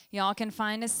Y'all can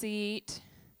find a seat.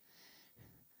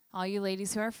 All you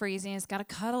ladies who are freezing, it's got to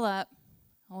cuddle up.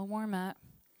 I'll warm up.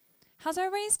 How's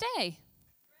everybody's day?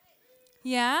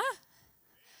 Yeah?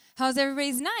 How's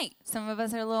everybody's night? Some of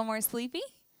us are a little more sleepy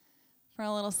for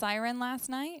a little siren last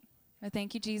night. But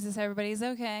thank you, Jesus, everybody's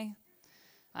okay.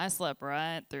 I slept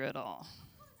right through it all.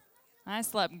 I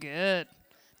slept good.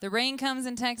 The rain comes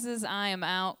in Texas, I am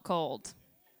out cold.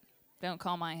 Don't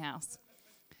call my house.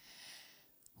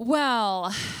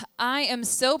 Well, I am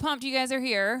so pumped you guys are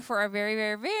here for our very,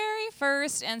 very, very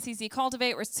first NCC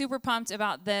Cultivate. We're super pumped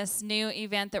about this new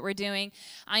event that we're doing.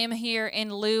 I am here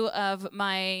in lieu of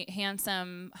my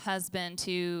handsome husband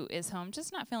who is home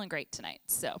just not feeling great tonight.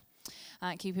 So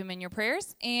keep him in your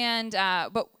prayers. And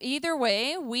but either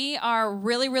way, we are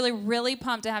really, really, really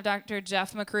pumped to have Dr.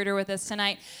 Jeff McGruder with us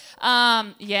tonight.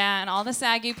 And all the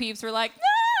saggy peeps were like,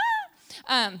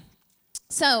 ah!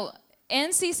 So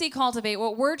NCC Cultivate,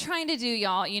 what we're trying to do,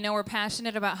 y'all, we're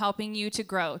passionate about helping you to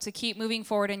grow, to keep moving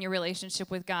forward in your relationship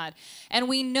with God. And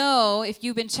we know if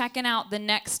you've been checking out the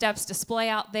Next Steps display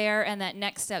out there and that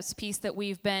Next Steps piece that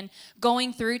we've been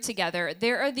going through together,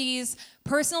 there are these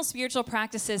personal spiritual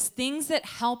practices, things that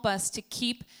help us to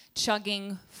keep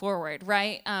chugging forward,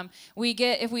 right?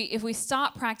 If we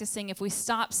stop practicing, if we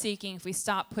stop seeking, if we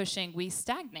stop pushing, we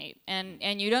stagnate,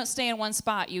 and you don't stay in one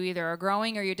spot. You either are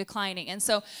growing or you're declining. And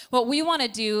so what we want to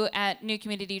do at New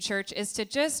Community Church is to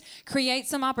just create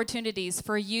some opportunities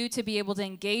for you to be able to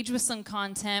engage with some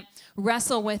content,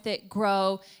 wrestle with it,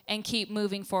 grow, and keep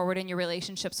moving forward in your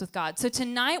relationships with God. So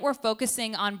tonight we're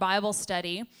focusing on Bible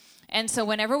study. And so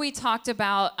whenever we talked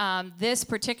about this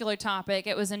particular topic,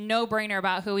 it was a no-brainer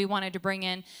about who we wanted to bring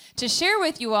in to share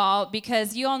with you all,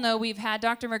 because you all know we've had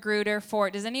Dr. McGruder for,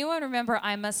 does anyone remember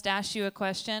I Must Ask You a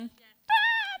Question?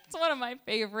 It's one of my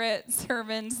favorite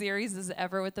sermon series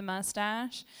ever with the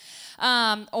mustache.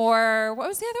 Or what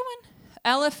was the other one?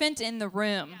 Elephant in the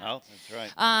Room. Oh,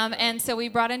 that's right. And so we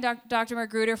brought in Dr.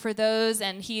 McGruder for those,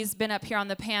 and he's been up here on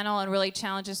the panel and really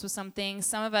challenged us with some things.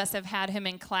 Some of us have had him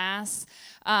in class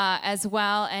as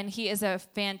well, and he is a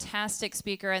fantastic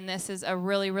speaker, and this is a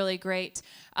really, really great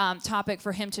topic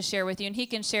for him to share with you. And he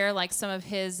can share like some of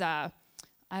his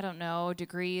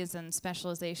degrees and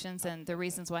specializations and the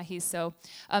reasons why he's so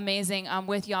amazing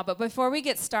with y'all. But before we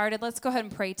get started, let's go ahead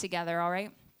and pray together, all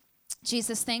right?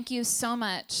 Jesus, thank you so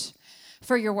much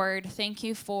for your word. Thank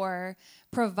you for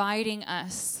providing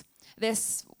us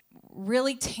this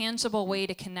really tangible way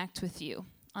to connect with you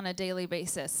on a daily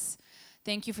basis.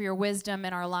 Thank you for your wisdom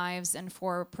in our lives and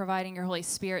for providing your Holy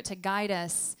Spirit to guide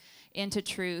us into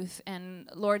truth. And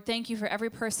Lord, thank you for every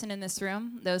person in this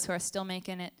room, those who are still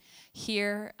making it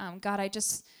here. God,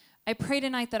 I pray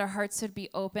tonight that our hearts would be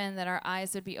open, that our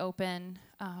eyes would be open.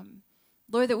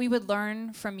 Lord, that we would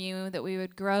learn from you, that we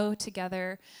would grow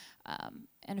together.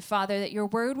 And Father, that your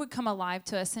word would come alive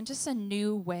to us in just a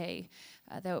new way,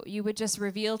 that you would just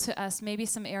reveal to us maybe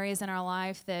some areas in our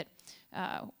life that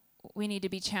we need to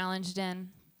be challenged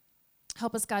in.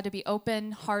 Help us, God, to be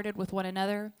open-hearted with one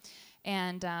another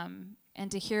and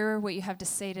to hear what you have to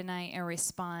say tonight and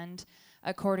respond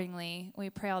accordingly. We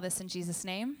pray all this in Jesus'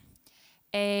 name.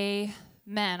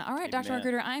 Amen. All right, Dr.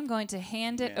 McGruder, I'm going to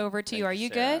hand it over to you. Are you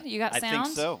good? You got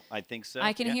sound? I think so.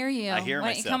 I can hear you. I hear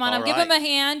myself. Come on, all give right. him a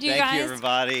hand, you guys. Thank you,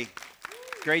 everybody.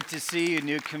 Great to see you,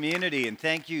 New Community. And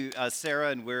thank you, Sarah,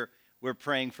 and we're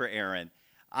praying for Aaron.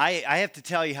 I have to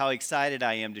tell you how excited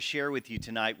I am to share with you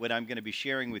tonight what I'm going to be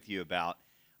sharing with you about.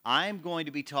 I'm going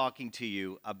to be talking to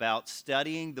you about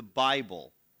studying the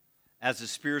Bible as a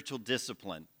spiritual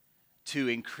discipline to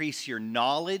increase your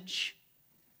knowledge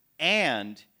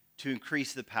and to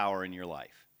increase the power in your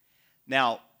life.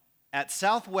 Now, at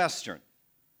Southwestern,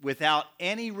 without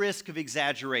any risk of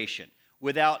exaggeration,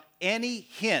 without any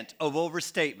hint of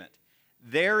overstatement,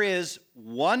 there is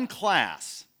one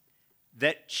class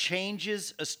that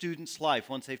changes a student's life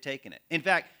once they've taken it. In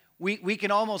fact, we can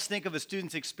almost think of a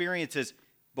student's experiences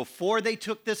before they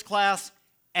took this class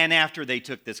and after they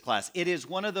took this class. It is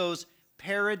one of those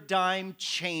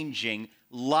paradigm-changing,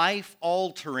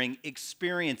 life-altering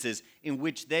experiences in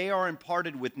which they are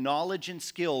imparted with knowledge and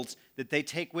skills that they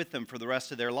take with them for the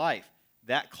rest of their life.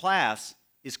 That class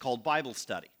is called Bible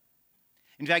study.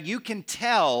 In fact, you can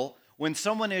tell when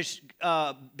someone has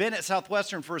been at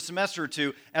Southwestern for a semester or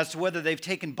two as to whether they've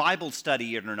taken Bible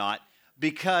study or not,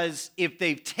 because if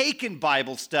they've taken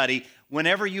Bible study,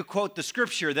 whenever you quote the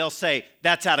scripture, they'll say,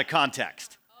 that's out of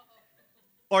context.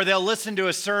 Or they'll listen to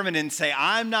a sermon and say,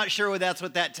 I'm not sure that's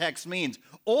what that text means.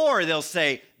 Or they'll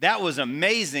say, that was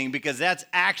amazing because that's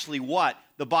actually what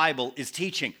the Bible is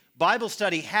teaching. Bible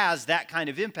study has that kind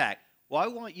of impact. Well, I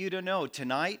want you to know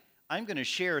tonight, I'm going to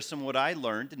share some of what I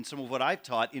learned and some of what I've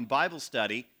taught in Bible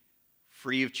study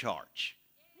free of charge.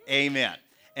 Amen.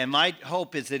 And my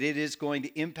hope is that it is going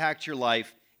to impact your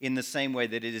life in the same way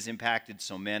that it has impacted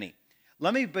so many.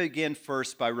 Let me begin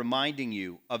first by reminding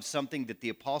you of something that the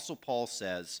Apostle Paul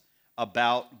says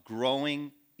about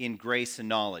growing in grace and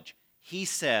knowledge. He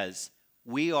says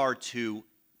we are to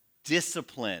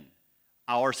discipline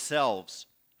ourselves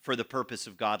for the purpose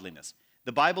of godliness.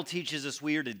 The Bible teaches us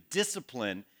we are to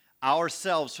discipline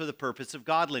ourselves for the purpose of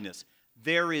godliness.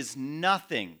 There is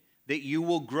nothing that you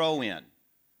will grow in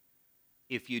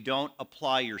if you don't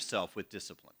apply yourself with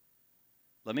discipline.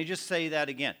 Let me just say that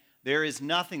again. There is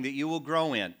nothing that you will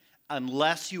grow in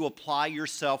unless you apply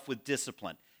yourself with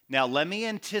discipline. Now, let me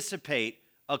anticipate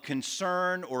a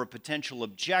concern or a potential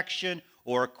objection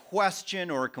or a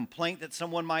question or a complaint that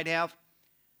someone might have.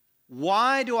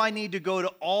 Why do I need to go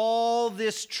to all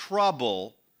this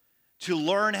trouble to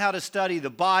learn how to study the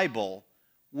Bible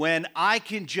when I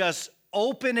can just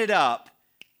open it up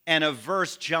and a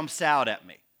verse jumps out at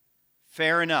me?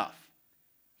 Fair enough.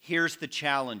 Here's the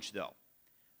challenge, though.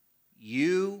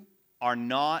 You are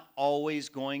not always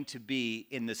going to be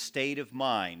in the state of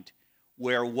mind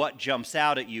where what jumps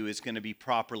out at you is going to be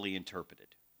properly interpreted.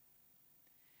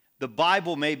 The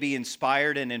Bible may be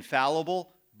inspired and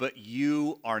infallible, but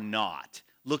you are not.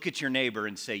 Look at your neighbor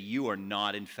and say, you are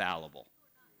not infallible.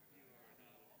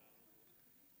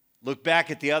 Look back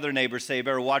at the other neighbor and say, you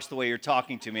better watch the way you're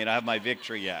talking to me and I have my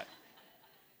victory yet.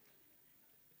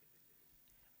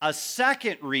 A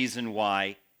second reason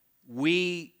why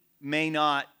we may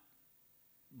not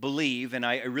believe, and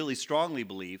I really strongly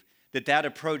believe, that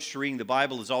approach to reading the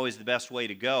Bible is always the best way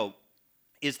to go,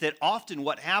 is that often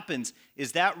what happens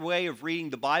is that way of reading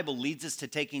the Bible leads us to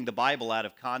taking the Bible out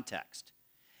of context.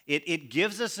 It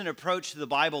gives us an approach to the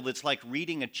Bible that's like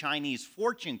reading a Chinese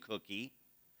fortune cookie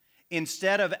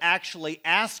instead of actually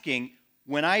asking,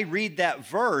 when I read that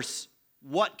verse,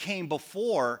 what came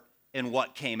before and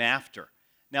what came after.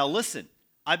 Now listen,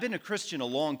 I've been a Christian a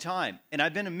long time, and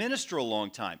I've been a minister a long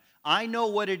time. I know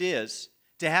what it is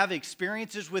to have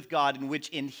experiences with God in which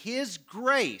in His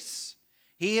grace,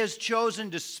 He has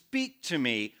chosen to speak to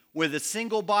me with a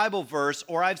single Bible verse,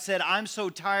 or I've said, I'm so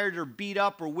tired or beat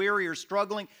up or weary or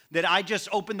struggling that I just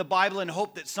open the Bible and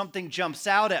hope that something jumps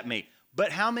out at me.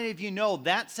 But how many of you know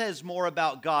that says more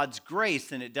about God's grace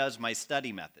than it does my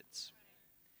study methods?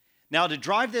 Now, to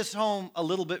drive this home a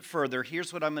little bit further,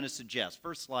 here's what I'm going to suggest.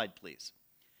 First slide, please.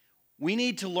 We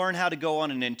need to learn how to go on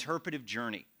an interpretive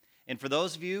journey. And for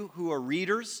those of you who are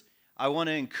readers, I want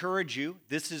to encourage you.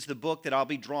 This is the book that I'll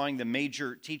be drawing the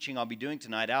major teaching I'll be doing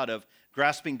tonight out of,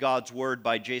 Grasping God's Word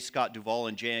by J. Scott Duvall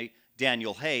and J.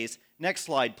 Daniel Hayes. Next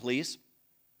slide, please.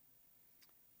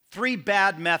 3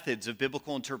 bad methods of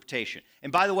biblical interpretation. And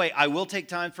by the way, I will take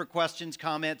time for questions,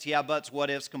 comments, yeah, buts, what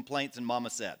ifs, complaints, and mama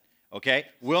said. Okay?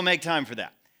 We'll make time for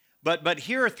that. But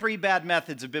here are 3 bad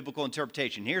methods of biblical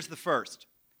interpretation. Here's the first.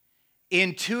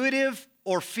 Intuitive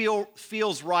or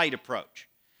feels right approach.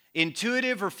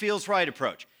 Intuitive or feels right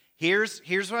approach. Here's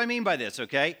what I mean by this,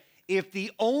 okay? If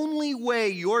the only way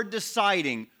you're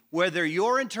deciding whether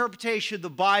your interpretation of the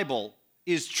Bible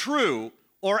is true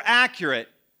or accurate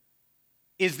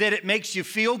is that it makes you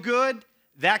feel good,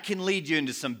 that can lead you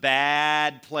into some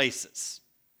bad places.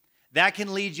 That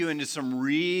can lead you into some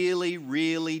really,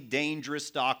 really dangerous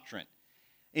doctrine.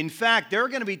 In fact, there are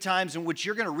going to be times in which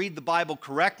you're going to read the Bible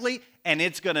correctly and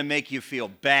it's going to make you feel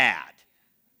bad.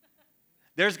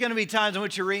 There's going to be times in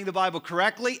which you're reading the Bible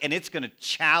correctly and it's going to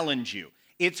challenge you.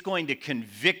 It's going to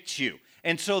convict you.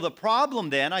 And so the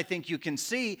problem then, I think you can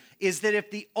see, is that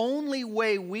if the only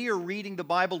way we are reading the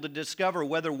Bible to discover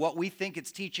whether what we think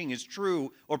it's teaching is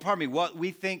true, or what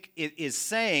we think it is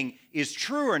saying is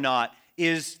true or not,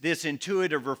 is this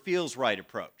intuitive or feels right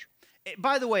approach.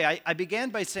 By the way, I began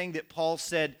by saying that Paul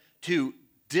said to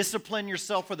discipline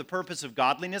yourself for the purpose of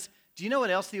godliness. Do you know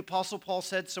what else the Apostle Paul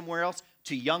said somewhere else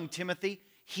to young Timothy?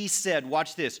 He said,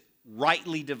 watch this,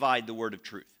 rightly divide the word of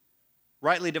truth.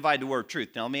 Rightly divide the word of truth.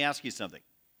 Now, let me ask you something.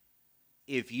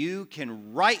 If you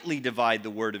can rightly divide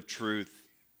the word of truth,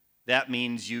 that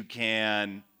means you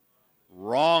can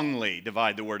wrongly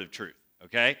divide the word of truth,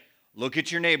 okay? Look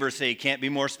at your neighbor and say, you can't be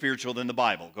more spiritual than the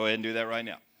Bible. Go ahead and do that right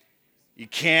now. You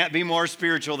can't be more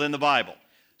spiritual than the Bible.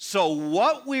 So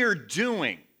what we're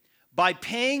doing by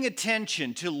paying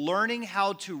attention to learning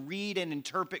how to read and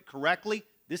interpret correctly,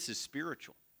 this is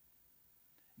spiritual.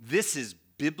 This is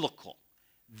biblical.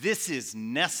 This is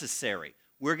necessary.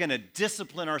 We're going to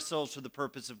discipline ourselves for the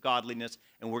purpose of godliness,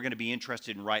 and we're going to be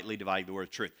interested in rightly dividing the word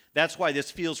of truth. That's why this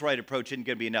feels right approach isn't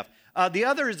going to be enough. The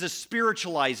other is a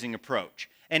spiritualizing approach.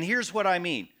 And here's what I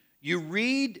mean. You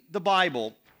read the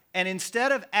Bible, And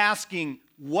instead of asking,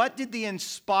 what did the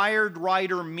inspired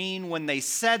writer mean when they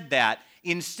said that?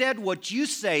 Instead, what you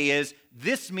say is,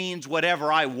 this means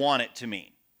whatever I want it to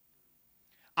mean.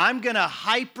 I'm going to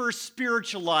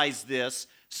hyper-spiritualize this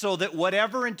so that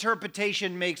whatever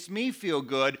interpretation makes me feel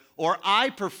good or I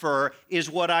prefer is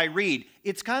what I read.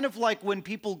 It's kind of like when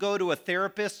people go to a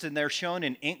therapist and they're shown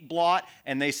an ink blot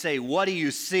and they say, what do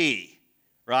you see?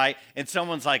 Right? And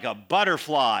someone's like a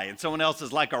butterfly and someone else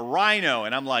is like a rhino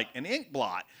and I'm like an ink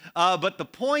blot. But the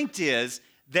point is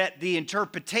that the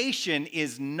interpretation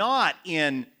is not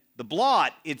in the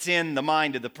blot, it's in the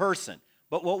mind of the person.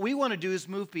 But what we want to do is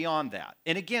move beyond that.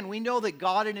 And again, we know that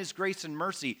God in His grace and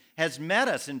mercy has met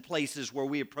us in places where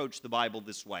we approach the Bible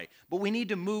this way. But we need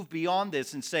to move beyond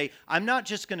this and say, I'm not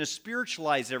just going to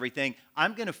spiritualize everything.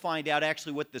 I'm going to find out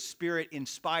actually what the Spirit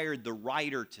inspired the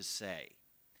writer to say.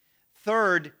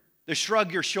 Third, the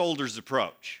shrug your shoulders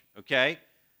approach, okay?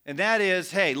 And that is,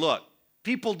 hey, look,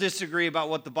 people disagree about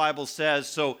what the Bible says,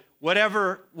 so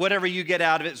whatever you get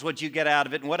out of it is what you get out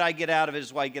of it, and what I get out of it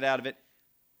is what I get out of it.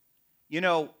 You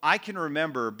know, I can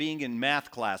remember being in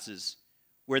math classes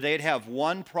where they'd have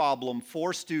one problem,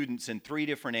 4 students, and 3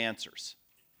 different answers.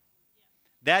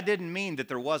 That didn't mean that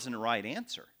there wasn't a right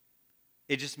answer.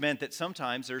 It just meant that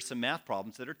sometimes there's some math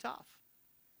problems that are tough.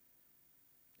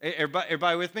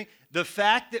 Everybody with me? The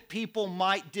fact that people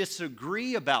might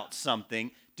disagree about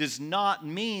something does not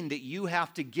mean that you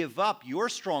have to give up your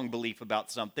strong belief about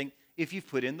something if you've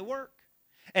put in the work.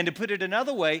 And to put it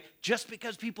another way, just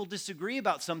because people disagree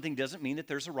about something doesn't mean that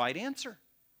there's a right answer.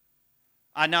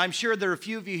 Now, I'm sure there are a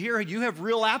few of you here, you have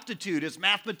real aptitude as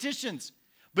mathematicians.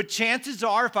 But chances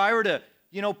are, if I were to,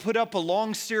 put up a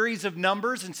long series of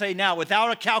numbers and say, now,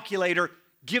 without a calculator,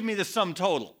 give me the sum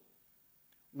total,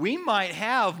 we might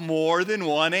have more than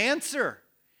one answer.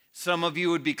 Some of you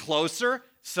would be closer.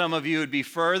 Some of you would be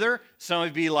further. Some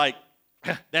would be like,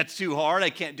 that's too hard. I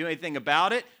can't do anything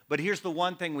about it. But here's the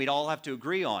one thing we'd all have to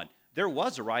agree on. There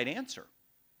was a right answer.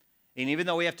 And even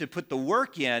though we have to put the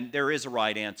work in, there is a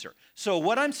right answer. So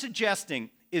what I'm suggesting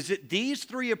is that these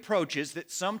 3 approaches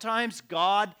that sometimes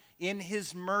God in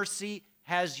His mercy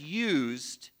has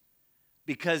used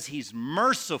because He's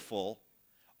merciful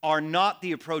are not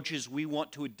the approaches we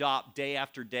want to adopt day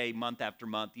after day, month after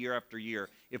month, year after year,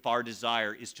 if our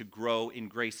desire is to grow in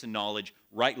grace and knowledge,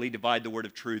 rightly divide the word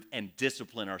of truth, and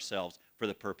discipline ourselves for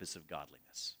the purpose of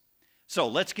godliness. So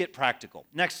let's get practical.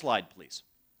 Next slide, please.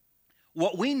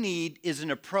 What we need is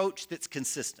an approach that's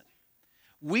consistent.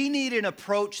 We need an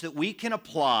approach that we can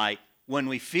apply when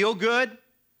we feel good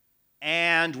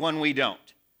and when we don't.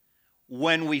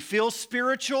 When we feel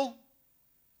spiritual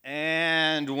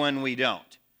and when we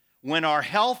don't. When our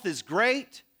health is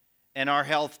great and our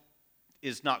health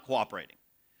is not cooperating.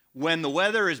 When the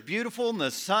weather is beautiful and the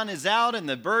sun is out and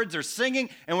the birds are singing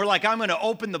and we're like, I'm going to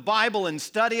open the Bible and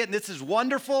study it and this is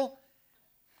wonderful.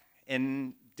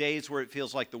 And days where it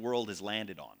feels like the world has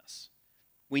landed on us.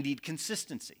 We need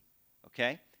consistency,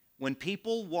 okay? When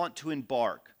people want to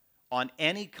embark on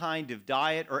any kind of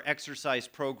diet or exercise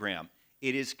program,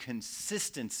 it is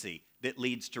consistency that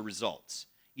leads to results.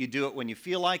 You do it when you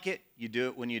feel like it, you do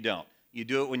it when you don't. You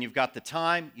do it when you've got the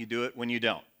time, you do it when you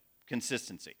don't.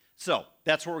 Consistency. So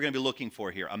that's what we're going to be looking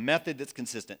for here, a method that's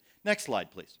consistent. Next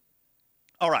slide, please.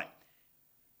 All right.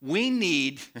 We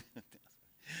need,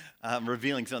 I'm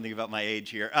revealing something about my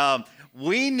age here.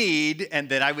 We need, and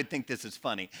that I would think this is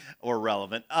funny or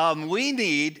relevant, we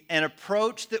need an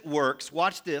approach that works.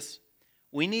 Watch this.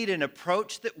 We need an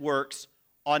approach that works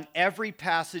on every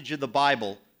passage of the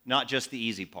Bible, not just the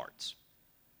easy parts.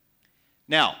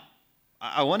 Now,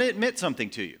 I want to admit something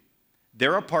to you.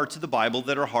 There are parts of the Bible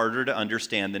that are harder to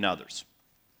understand than others.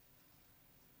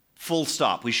 Full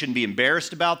stop. We shouldn't be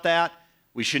embarrassed about that.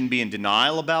 We shouldn't be in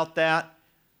denial about that.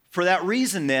 For that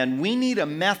reason, then, we need a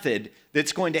method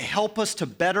that's going to help us to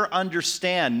better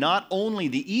understand not only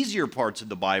the easier parts of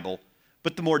the Bible,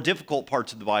 but the more difficult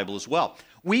parts of the Bible as well.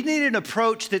 We need an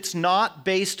approach that's not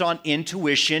based on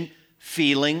intuition,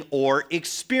 feeling, or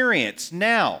experience.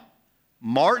 Now,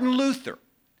 Martin Luther,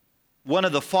 one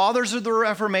of the fathers of the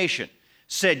Reformation,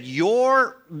 said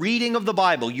your reading of the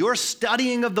Bible, your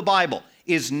studying of the Bible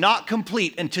is not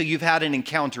complete until you've had an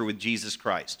encounter with Jesus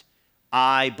Christ.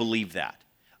 I believe that.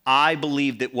 I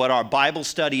believe that what our Bible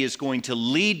study is going to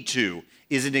lead to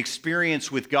is an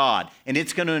experience with God, and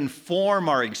it's going to inform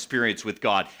our experience with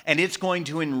God, and it's going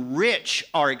to enrich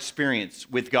our experience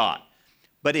with God.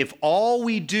 But if all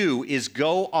we do is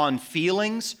go on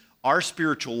feelings, our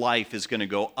spiritual life is going to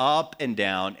go up and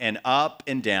down and up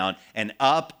and down and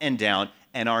up and down,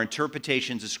 and our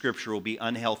interpretations of Scripture will be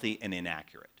unhealthy and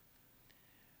inaccurate.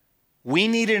 We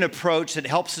need an approach that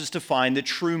helps us define the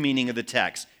true meaning of the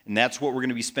text, and that's what we're going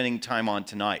to be spending time on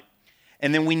tonight.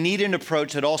 And then we need an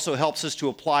approach that also helps us to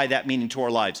apply that meaning to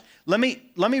our lives. Let me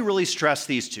really stress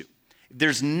these two. If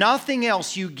there's nothing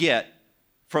else you get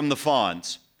from the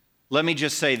Fonz, let me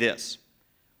just say this.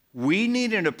 We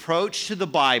need an approach to the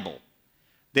Bible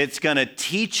that's going to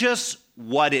teach us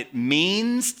what it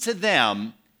means to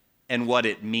them and what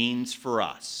it means for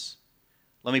us.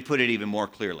 Let me put it even more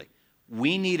clearly.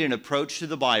 We need an approach to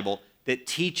the Bible that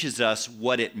teaches us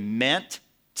what it meant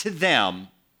to them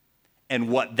and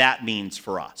what that means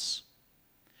for us.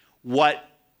 What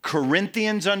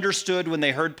Corinthians understood when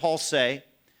they heard Paul say,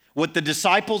 what the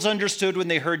disciples understood when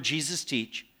they heard Jesus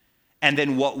teach, and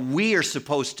then what we are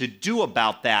supposed to do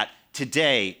about that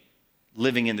today,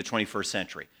 living in the 21st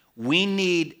century. We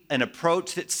need an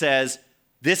approach that says,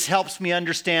 this helps me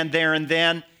understand there and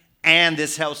then, and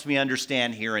this helps me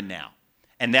understand here and now.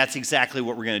 And that's exactly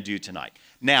what we're going to do tonight.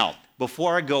 Now,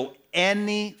 before I go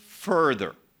any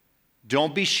further,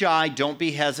 don't be shy, don't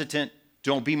be hesitant,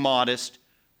 don't be modest.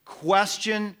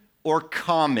 Question or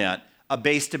comment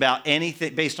based on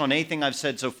anything I've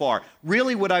said so far.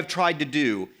 Really what I've tried to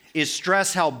do is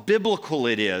stress how biblical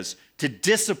it is to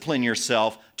discipline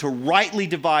yourself, to rightly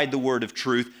divide the word of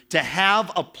truth, to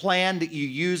have a plan that you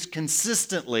use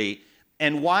consistently,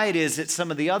 and why it is that some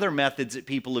of the other methods that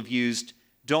people have used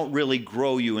don't really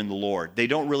grow you in the Lord. They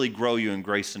don't really grow you in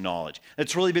grace and knowledge.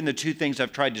 That's really been the two things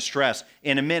I've tried to stress.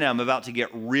 In a minute, I'm about to get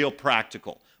real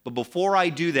practical. But before I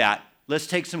do that, let's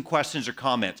take some questions or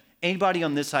comments. Anybody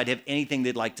on this side have anything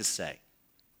they'd like to say?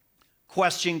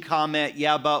 Question, comment,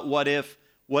 yeah, but, what if,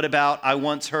 what about, I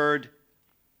once heard.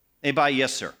 Anybody?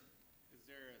 Yes, sir. Is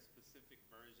there a specific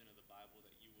version of the Bible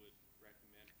that you would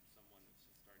recommend for someone that's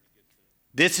just starting to get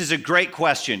to? This is a great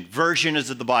question. Versions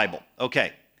of the Bible.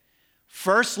 Okay.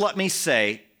 First, let me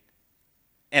say,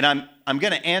 and I'm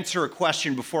going to answer a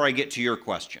question before I get to your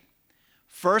question.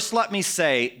 First, let me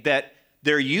say that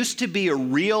there used to be a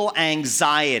real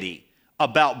anxiety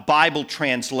about Bible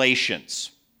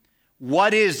translations.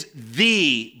 What is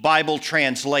the Bible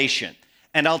translation?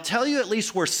 And I'll tell you at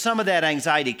least where some of that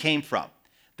anxiety came from.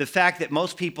 The fact that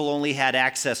most people only had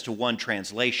access to one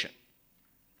translation.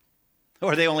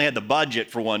 Or they only had the budget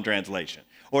for one translation.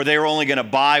 Or they were only going to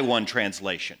buy one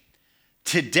translation.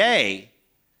 Today,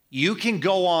 you can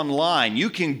go online,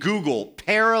 you can Google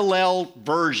parallel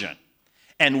version,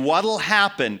 and what'll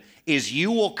happen is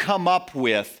you will come up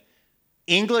with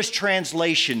English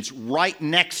translations right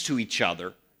next to each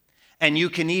other, and you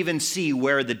can even see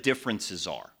where the differences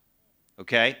are,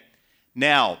 okay?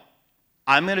 Now,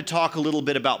 I'm going to talk a little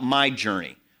bit about my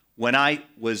journey. When I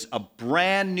was a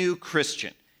brand new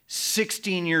Christian,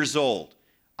 16 years old,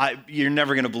 you're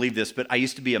never going to believe this, but I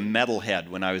used to be a metalhead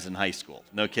when I was in high school.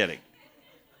 No kidding.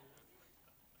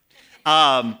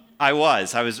 I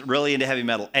was really into heavy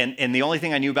metal. And the only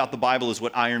thing I knew about the Bible is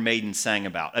what Iron Maiden sang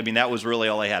about. I mean, that was really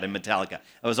all I had, in Metallica.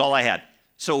 That was all I had.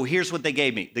 So here's what they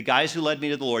gave me. The guys who led me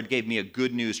to the Lord gave me a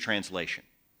Good News translation.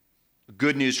 A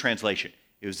Good News translation.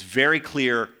 It was very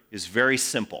clear. It was very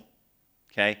simple.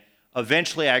 Okay?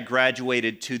 Eventually, I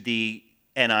graduated to the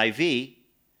NIV.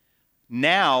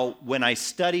 Now, when I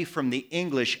study from the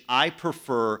English, I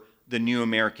prefer the New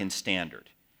American Standard.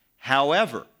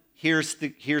 However, here's the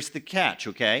catch,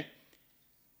 okay?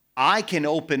 I can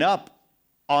open up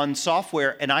on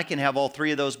software and I can have all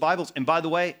three of those Bibles. And by the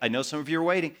way, I know some of you are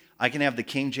waiting. I can have the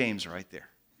King James right there.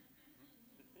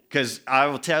 Because I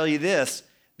will tell you this,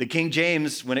 the King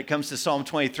James, when it comes to Psalm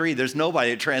 23, there's nobody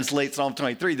that translates Psalm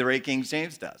 23 the way King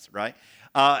James does, right?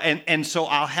 And so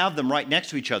I'll have them right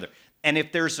next to each other. And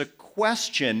if there's a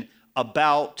question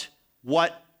about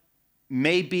what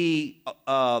may be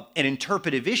an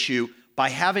interpretive issue, by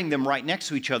having them right next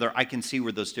to each other, I can see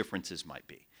where those differences might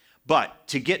be. But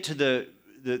to get to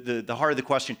the heart of the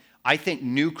question, I think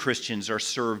new Christians are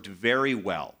served very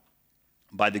well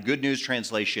by the Good News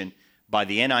translation, by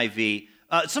the NIV.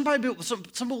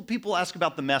 Some people ask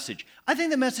about the Message. I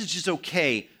think the Message is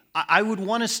okay. I would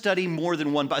want to study more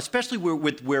than one, especially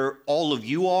where all of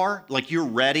you are, like you're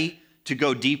ready to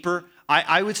go deeper.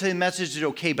 I would say the Message is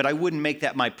okay, but I wouldn't make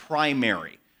that my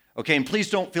primary. Okay, and please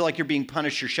don't feel like you're being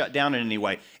punished or shut down in any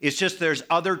way. It's just there's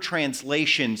other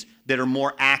translations that are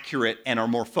more accurate and are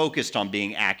more focused on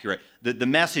being accurate. The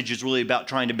Message is really about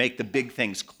trying to make the big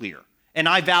things clear. And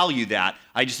I value that.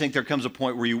 I just think there comes a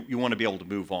point where you want to be able to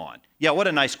move on. Yeah, what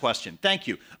a nice question. Thank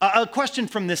you. A question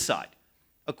from this side.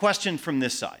 A question from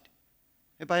this side.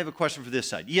 If I have a question for this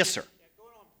side. Yes, sir. Yeah,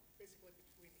 going on basically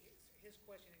between his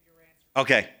question and your answer.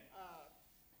 Okay.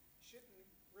 Shouldn't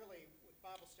really, with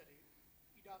Bible study,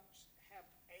 you don't have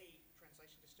a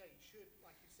translation to study. You should,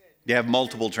 like you said, You have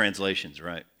multiple translations,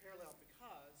 right? parallel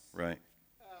because, Right.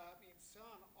 some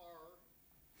are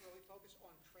really focused on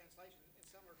translation and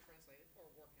some are translated or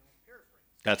working on paraphrase.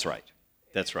 That's right.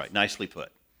 That's right. Nicely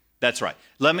put. That's right.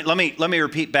 Let me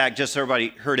repeat back just so everybody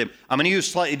heard him. I'm going to use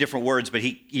slightly different words, but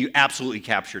he absolutely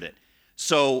captured it.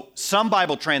 So some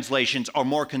Bible translations are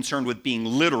more concerned with being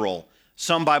literal.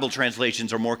 Some Bible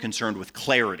translations are more concerned with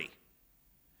clarity.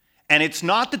 And it's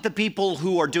not that the people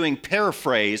who are doing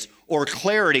paraphrase or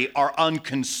clarity are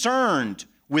unconcerned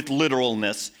with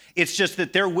literalness. It's just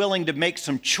that they're willing to make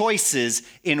some choices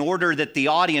in order that the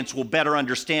audience will better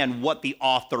understand what the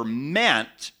author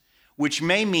meant, which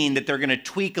may mean that they're going to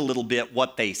tweak a little bit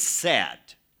what they said.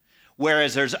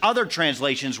 Whereas there's other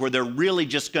translations where they're really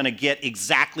just going to get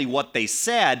exactly what they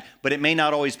said, but it may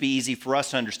not always be easy for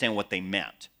us to understand what they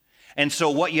meant. And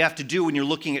so what you have to do when you're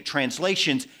looking at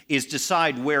translations is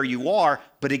decide where you are.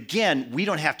 But again, we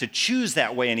don't have to choose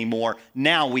that way anymore.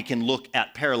 Now we can look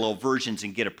at parallel versions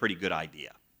and get a pretty good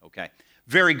idea. Okay?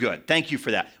 Very good. Thank you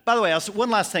for that. By the way, also, one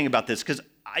last thing about this, because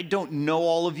I don't know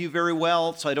all of you very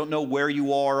well, so I don't know where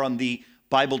you are on the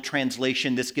Bible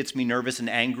translation. This gets me nervous and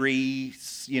angry,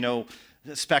 the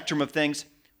spectrum of things.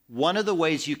 One of the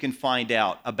ways you can find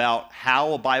out about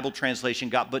how a Bible translation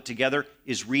got put together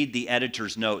is read the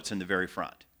editor's notes in the very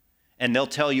front. And they'll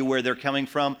tell you where they're coming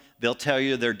from. They'll tell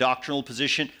you their doctrinal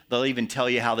position. They'll even tell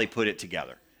you how they put it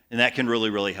together. And that can really,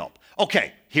 really help.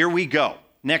 Okay, here we go.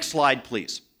 Next slide,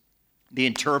 please. The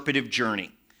interpretive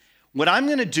journey. What I'm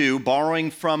going to do,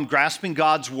 borrowing from Grasping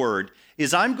God's Word,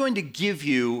 is I'm going to give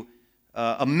you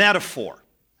a metaphor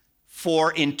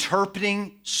for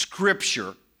interpreting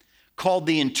Scripture called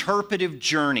the interpretive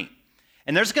journey.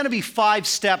 And there's going to be 5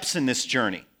 steps in this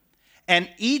journey. And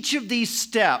each of these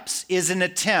steps is an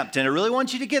attempt, and I really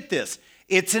want you to get this,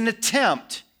 it's an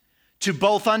attempt to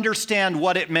both understand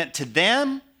what it meant to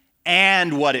them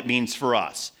and what it means for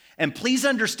us. And please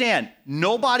understand,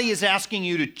 nobody is asking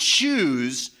you to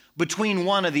choose between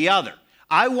one or the other.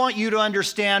 I want you to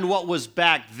understand what was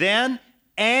back then,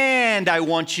 and I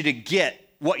want you to get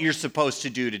what you're supposed to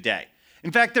do today.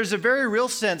 In fact, there's a very real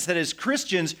sense that as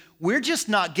Christians, we're just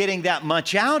not getting that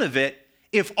much out of it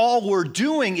if all we're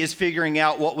doing is figuring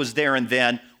out what was there and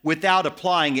then without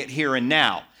applying it here and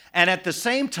now. And at the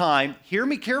same time, hear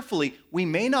me carefully, we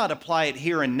may not apply it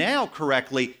here and now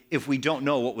correctly if we don't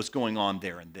know what was going on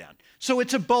there and then. So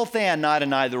it's a both and, not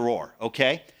an either or,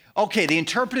 okay? Okay, the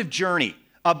interpretive journey.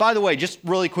 By the way, just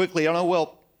really quickly, I don't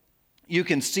know, you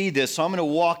can see this, so I'm going to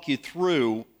walk you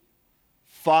through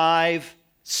 5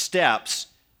 steps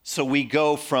so we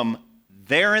go from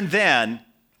there and then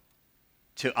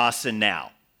to us and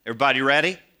now. Everybody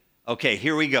ready? Okay,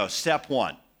 here we go. Step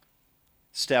 1.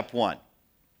 Step 1.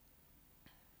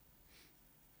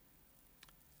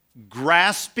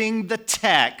 Grasping the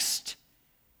text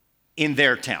in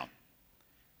their town.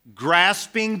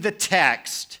 Grasping the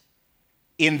text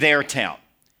in their town.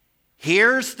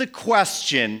 Here's the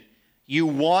question you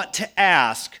want to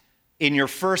ask in your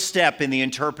first step in the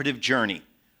interpretive journey.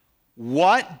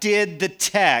 What did the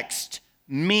text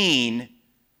mean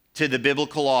to the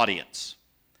biblical audience?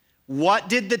 What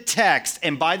did the text,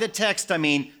 and by the text I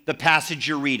mean the passage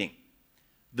you're reading,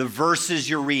 the verses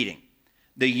you're reading,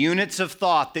 the units of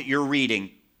thought that you're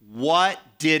reading, what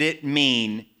did it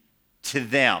mean to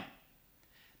them?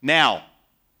 Now,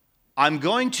 I'm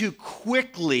going to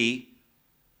quickly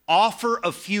offer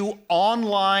a few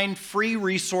online free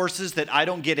resources that I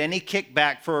don't get any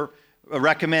kickback for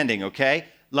recommending, okay?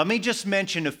 Let me just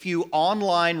mention a few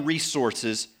online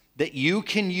resources that you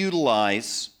can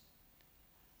utilize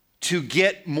to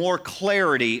get more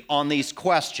clarity on these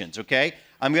questions, okay?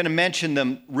 I'm going to mention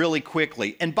them really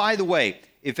quickly. And by the way,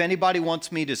 if anybody wants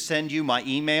me to send you my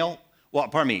email, my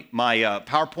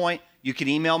PowerPoint, you can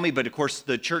email me, but of course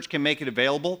the church can make it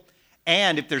available.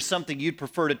 And if there's something you'd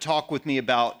prefer to talk with me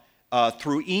about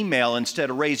through email instead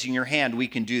of raising your hand, we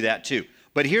can do that too.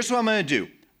 But here's what I'm going to do.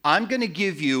 I'm going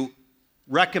to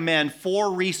recommend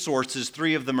 4 resources,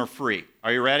 3 of them are free.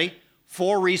 Are you ready?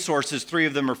 4 resources, 3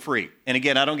 of them are free. And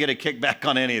again, I don't get a kickback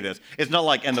on any of this. It's not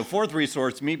like, and the 4th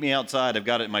resource, meet me outside, I've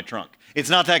got it in my trunk. It's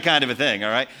not that kind of a thing, all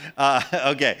right?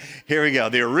 Okay, here we go.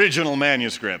 The original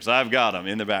manuscripts, I've got them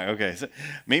in the back. Okay, so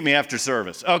meet me after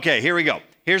service. Okay, here we go.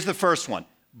 Here's the first one,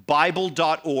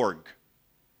 Bible.org.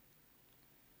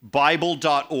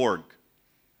 Bible.org.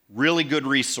 Really good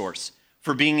resource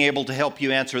for being able to help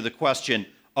you answer the question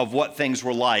of what things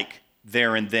were like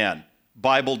there and then.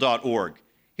 Bible.org.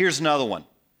 Here's another one.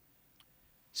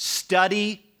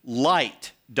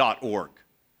 StudyLight.org.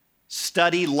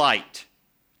 Study light.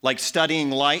 Like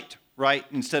studying light, right?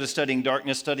 Instead of studying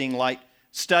darkness, studying light.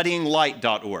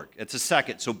 StudyingLight.org. It's a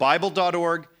second. So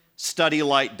Bible.org,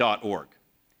 studylight.org.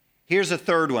 Here's a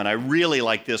third one. I really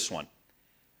like this one.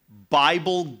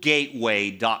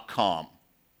 BibleGateway.com.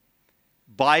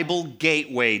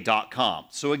 BibleGateway.com.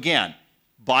 So again,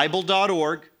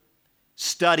 Bible.org,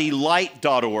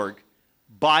 studylight.org,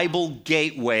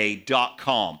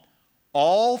 BibleGateway.com.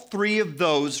 All three of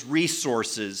those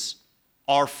resources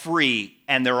are free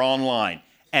and they're online.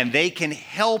 And they can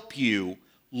help you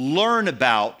learn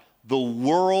about the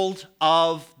world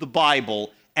of the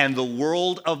Bible and the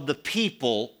world of the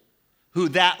people who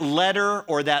that letter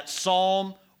or that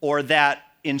psalm or that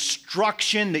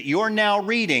instruction that you're now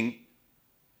reading,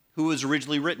 who was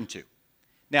originally written to.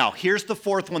 Now, here's the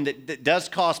fourth one that does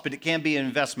cost, but it can be an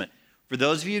investment. For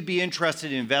those of you who'd be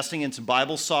interested in investing in some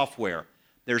Bible software,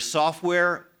 there's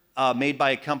software made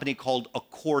by a company called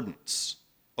Accordance.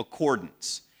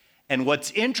 Accordance. And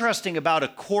what's interesting about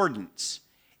Accordance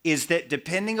is that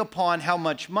depending upon how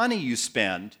much money you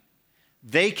spend,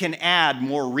 they can add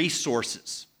more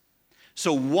resources.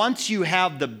 So once you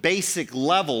have the basic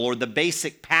level or the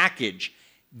basic package,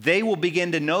 they will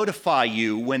begin to notify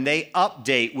you when they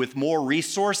update with more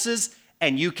resources,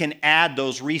 and you can add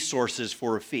those resources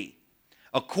for a fee.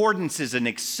 Accordance is an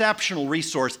exceptional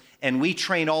resource, and we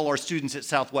train all our students at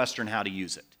Southwestern how to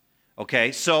use it.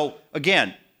 Okay, so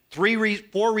again,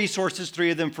 4 resources,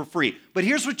 3 of them for free. But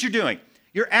here's what you're doing.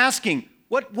 You're asking,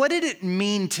 what did it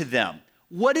mean to them?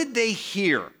 What did they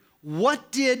hear?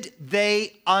 What did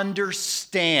they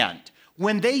understand?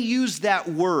 When they used that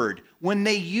word, when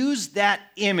they used that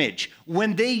image,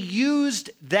 when they used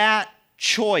that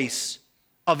choice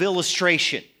of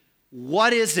illustration,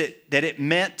 what is it that it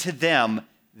meant to them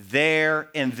there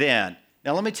and then?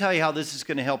 Now, let me tell you how this is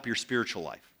going to help your spiritual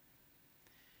life.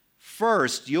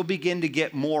 First, you'll begin to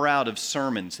get more out of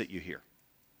sermons that you hear,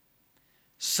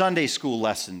 Sunday school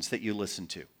lessons that you listen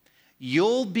to.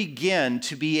 You'll begin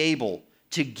to be able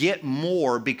to get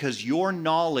more because your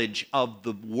knowledge of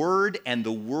the word and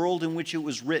the world in which it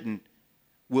was written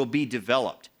will be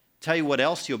developed. Tell you what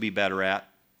else you'll be better at,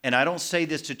 and I don't say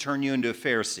this to turn you into a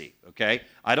Pharisee, okay?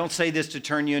 I don't say this to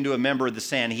turn you into a member of the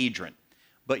Sanhedrin,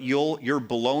 but your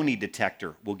baloney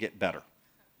detector will get better.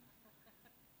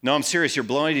 No, I'm serious.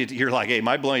 You're like, hey,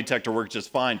 my baloney detector works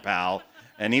just fine, pal.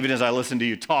 And even as I listen to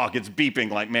you talk, it's beeping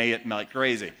like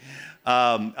crazy.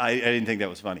 I didn't think that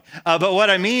was funny. But what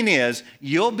I mean is,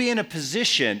 you'll be in a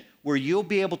position where you'll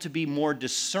be able to be more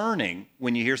discerning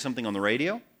when you hear something on the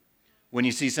radio, when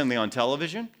you see something on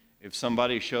television, if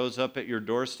somebody shows up at your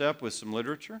doorstep with some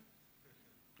literature.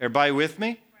 Everybody with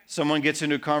me? Someone gets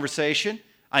into a conversation.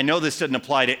 I know this doesn't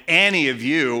apply to any of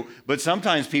you, but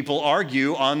sometimes people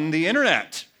argue on the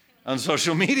internet, on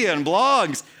social media and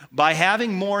blogs. By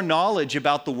having more knowledge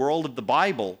about the world of the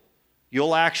Bible,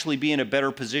 you'll actually be in a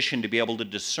better position to be able to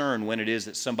discern when it is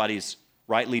that somebody's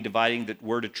rightly dividing the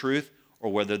word of truth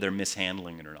or whether they're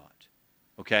mishandling it or not.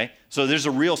 Okay? So there's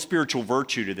a real spiritual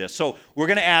virtue to this. So we're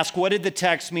going to ask, what did the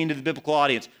text mean to the biblical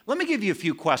audience? Let me give you a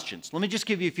few questions. Let me just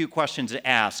give you a few questions to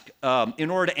ask in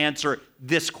order to answer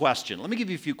this question. Let me give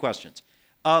you a few questions.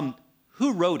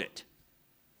 Who wrote it?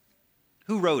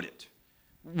 Who wrote it?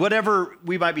 Whatever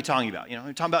we might be talking about. You know,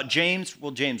 we're talking about James. Well,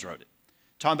 James wrote it.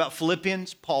 Talking about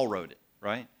Philippians, Paul wrote it,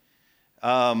 right?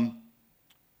 Talking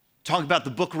about the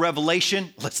book of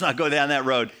Revelation. Let's not go down that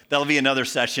road. That'll be another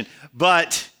session.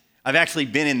 But I've actually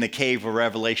been in the cave where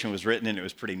Revelation was written, and it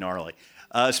was pretty gnarly,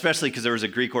 especially because there was a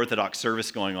Greek Orthodox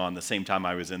service going on the same time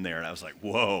I was in there, and I was like,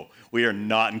 whoa, we are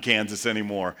not in Kansas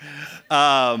anymore.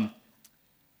 Who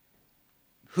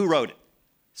wrote it?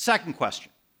 Second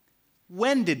question,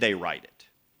 when did they write it?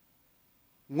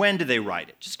 When did they write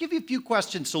it? Just give you a few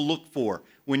questions to look for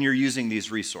when you're using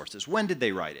these resources. When did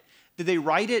they write it? Did they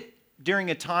write it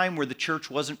during a time where the church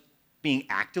wasn't being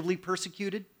actively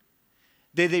persecuted?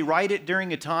 Did they write it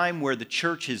during a time where the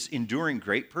church is enduring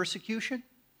great persecution?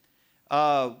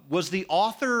 Was the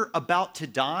author about to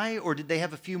die, or did they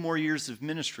have a few more years of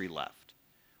ministry left?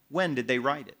 When did they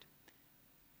write it?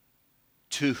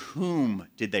 To whom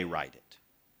did they write it?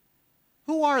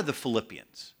 Who are the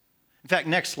Philippians? In fact,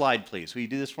 next slide, please. Will you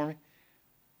do this for me?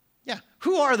 Yeah.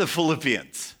 Who are the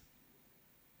Philippians?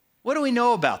 What do we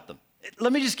know about them?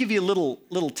 Let me just give you a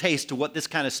little taste of what this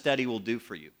kind of study will do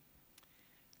for you.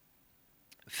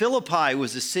 Philippi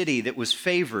was a city that was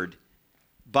favored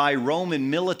by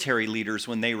Roman military leaders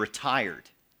when they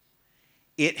retired.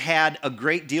 It had a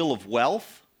great deal of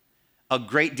wealth, a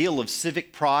great deal of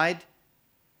civic pride,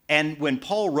 and when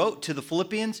Paul wrote to the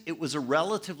Philippians, it was a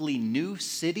relatively new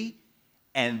city,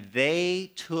 and they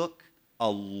took a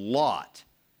lot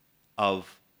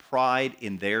of pride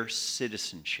in their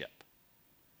citizenship.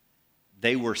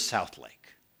 They were South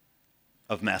Lake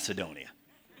of Macedonia.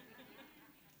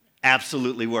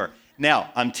 Absolutely were.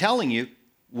 Now, I'm telling you,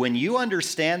 when you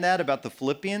understand that about the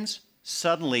Philippians,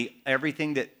 suddenly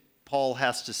everything that Paul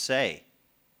has to say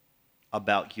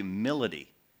about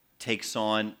humility takes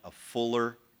on a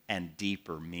fuller and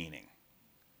deeper meaning.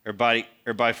 Everybody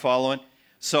following?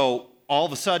 So all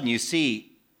of a sudden you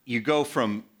see, you go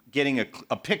from getting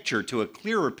a picture to a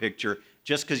clearer picture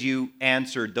just because you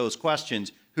answered those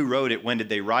questions. Who wrote it? When did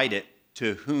they write it?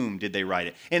 To whom did they write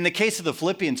it? In the case of the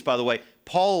Philippians, by the way,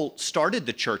 Paul started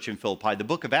the church in Philippi. The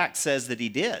book of Acts says that he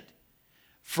did.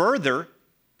 Further,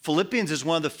 Philippians is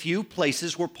one of the few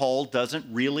places where Paul doesn't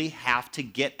really have to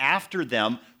get after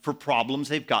them for problems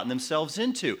they've gotten themselves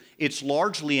into. It's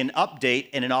largely an update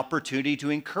and an opportunity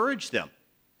to encourage them.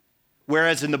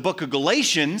 Whereas in the book of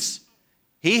Galatians,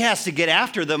 he has to get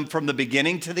after them from the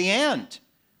beginning to the end.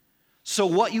 So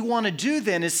what you want to do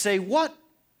then is say, what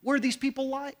were these people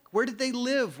like? Where did they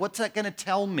live? What's that going to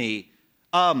tell me?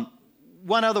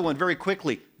 One other one very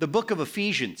quickly. The book of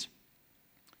Ephesians.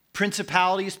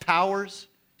 Principalities, powers,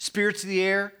 spirits of the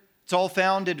air. It's all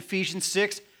found in Ephesians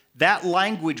 6. That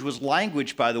language was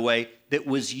language, by the way, that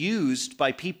was used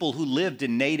by people who lived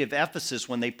in native Ephesus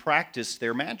when they practiced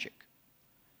their magic.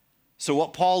 So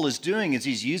what Paul is doing is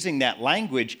he's using that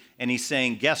language and he's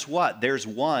saying, guess what? There's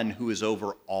one who is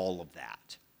over all of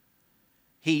that.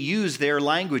 He used their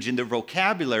language and their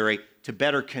vocabulary to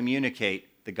better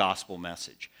communicate the gospel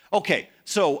message. Okay,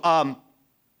 so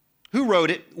who wrote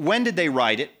it? When did they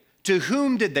write it? To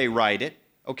whom did they write it?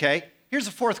 Okay, here's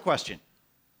the fourth question.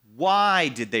 Why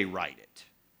did they write it?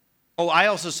 Oh, I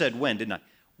also said when, didn't I?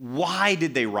 Why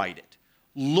did they write it?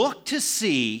 Look to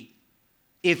see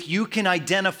if you can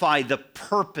identify the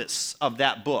purpose of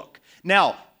that book.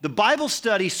 Now, the Bible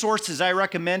study sources I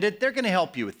recommended, they're going to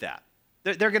help you with that.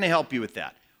 They're going to help you with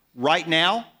that. Right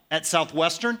now, at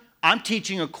Southwestern, I'm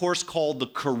teaching a course called the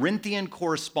Corinthian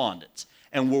Correspondence,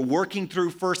 and we're working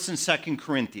through 1st and 2nd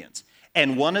Corinthians.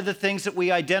 And one of the things that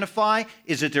we identify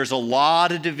is that there's a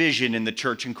lot of division in the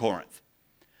church in Corinth.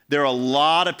 There are a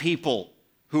lot of people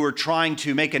who are trying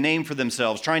to make a name for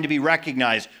themselves, trying to be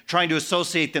recognized, trying to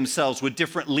associate themselves with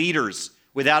different leaders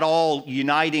without all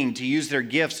uniting to use their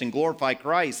gifts and glorify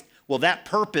Christ. Well, that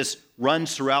purpose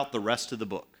runs throughout the rest of the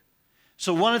book.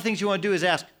 So one of the things you want to do is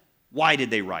ask, why did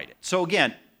they write it? So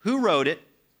again, who wrote it?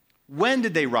 When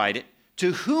did they write it?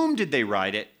 To whom did they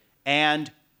write it?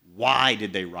 And why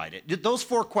did they write it? Those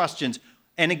 4 questions.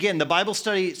 And again, the Bible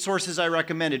study sources I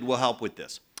recommended will help with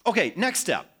this. Okay, next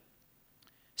step.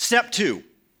 Step 2.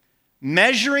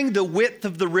 Measuring the width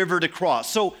of the river to cross.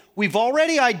 So we've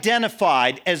already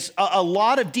identified as a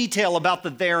lot of detail about the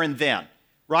there and then,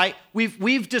 right?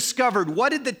 We've discovered what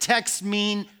did the text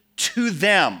mean to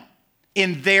them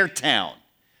in their town.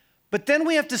 But then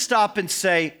we have to stop and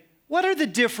say, what are the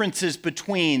differences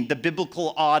between the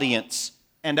biblical audience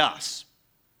and us?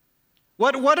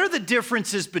 What are the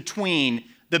differences between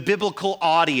the biblical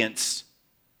audience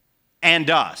and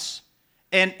us?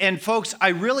 And folks, I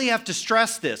really have to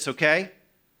stress this, okay?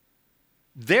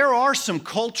 There are some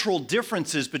cultural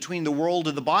differences between the world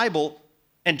of the Bible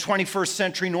and 21st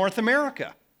century North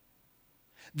America.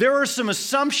 There are some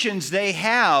assumptions they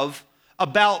have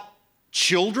about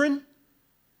children,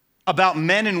 about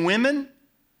men and women,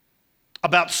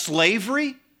 about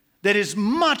slavery, that is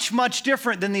much, much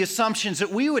different than the assumptions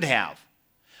that we would have.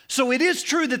 So it is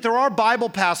true that there are Bible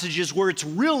passages where it's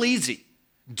real easy.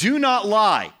 Do not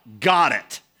lie. Got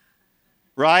it.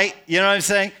 Right? You know what I'm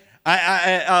saying?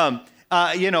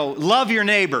 Love your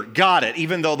neighbor. Got it.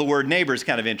 Even though the word neighbor is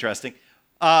kind of interesting.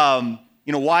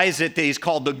 Why is it that he's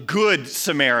called the Good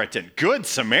Samaritan? Good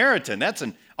Samaritan. That's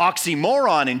an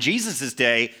oxymoron in Jesus'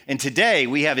 day. And today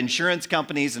we have insurance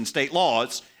companies and state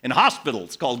laws and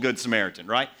hospitals called Good Samaritan,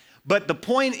 right? But the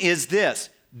point is this.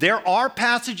 There are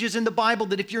passages in the Bible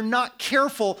that if you're not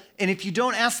careful and if you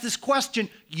don't ask this question,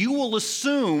 you will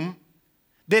assume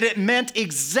that it meant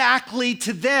exactly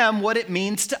to them what it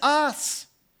means to us.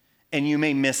 And you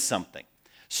may miss something.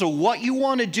 So what you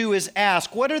want to do is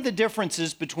ask, what are the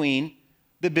differences between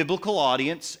the biblical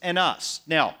audience and us?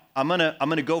 Now, I'm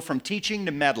gonna go from teaching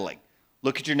to meddling.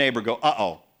 Look at your neighbor, go,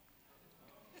 uh-oh.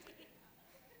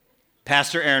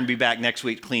 Pastor Aaron will be back next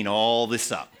week, clean all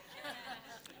this up.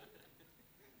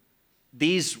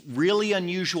 These really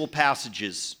unusual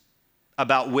passages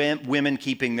about women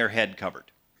keeping their head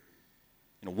covered.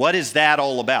 What is that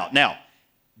all about? Now,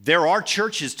 there are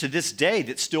churches to this day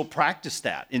that still practice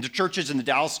that. And the churches in the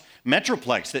Dallas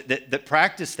Metroplex that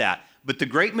practice that. But the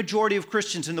great majority of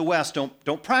Christians in the West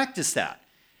don't practice that.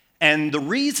 And the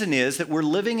reason is that we're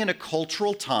living in a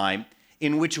cultural time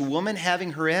in which a woman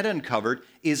having her head uncovered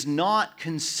is not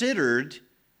considered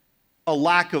a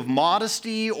lack of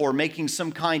modesty or making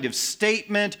some kind of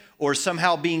statement or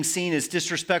somehow being seen as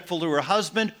disrespectful to her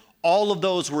husband. All of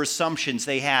those were assumptions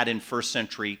they had in first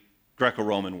century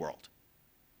Greco-Roman world.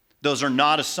 Those are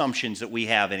not assumptions that we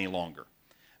have any longer.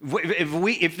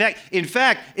 In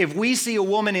fact, if we see a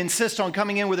woman insist on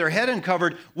coming in with her head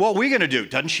uncovered, what are we going to do?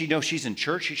 Doesn't she know she's in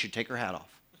church? She should take her hat off.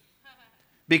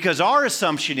 Because our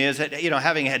assumption is that,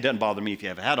 having a hat doesn't bother me if you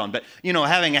have a hat on, but,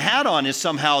 having a hat on is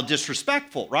somehow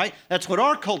disrespectful, right? That's what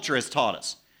our culture has taught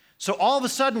us. So all of a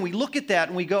sudden we look at that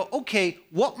and we go, okay,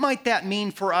 what might that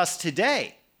mean for us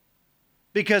today?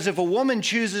 Because if a woman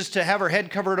chooses to have her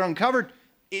head covered or uncovered,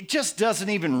 it just doesn't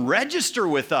even register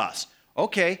with us.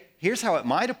 Okay, here's how it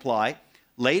might apply.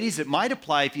 Ladies, it might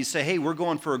apply if you say, hey, we're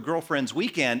going for a girlfriend's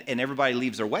weekend and everybody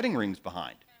leaves their wedding rings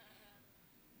behind.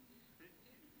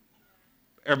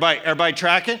 Everybody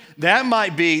tracking? That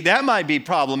might be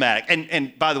problematic.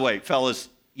 And by the way, fellas,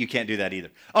 you can't do that either.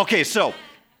 Okay, so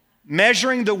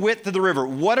measuring the width of the river.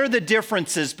 What are the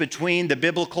differences between the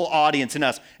biblical audience and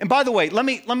us? And by the way, let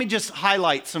me just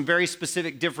highlight some very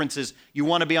specific differences you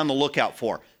want to be on the lookout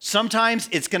for. Sometimes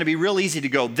it's going to be real easy to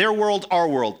go, their world, our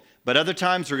world. But other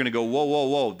times we're going to go, whoa, whoa,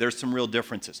 whoa, there's some real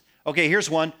differences. Okay, here's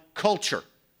one, culture.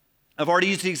 I've already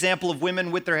used the example of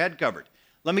women with their head covered.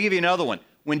 Let me give you another one.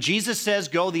 When Jesus says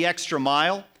go the extra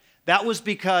mile, that was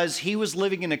because he was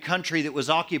living in a country that was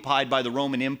occupied by the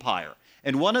Roman Empire.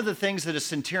 And one of the things that a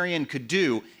centurion could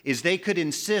do is they could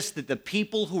insist that the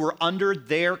people who were under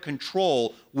their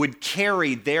control would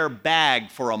carry their bag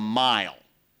for a mile.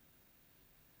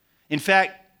 In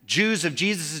fact, Jews of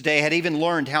Jesus' day had even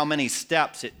learned how many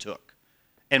steps it took.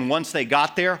 And once they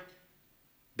got there,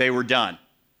 they were done.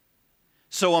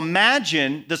 So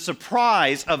imagine the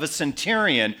surprise of a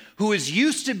centurion who is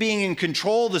used to being in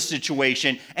control of the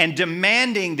situation and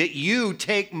demanding that you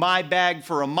take my bag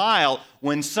for a mile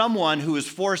when someone who is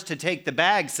forced to take the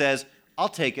bag says, I'll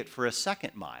take it for a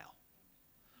second mile.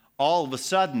 All of a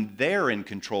sudden, they're in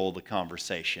control of the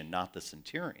conversation, not the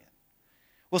centurion.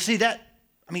 Well, see,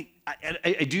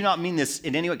 I do not mean this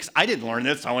in any way, because I didn't learn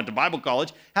this. I went to Bible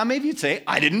college. How many of you'd say,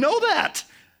 I didn't know that?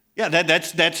 Yeah,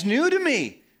 that's new to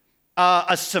me.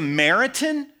 A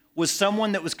Samaritan was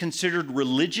someone that was considered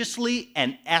religiously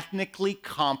and ethnically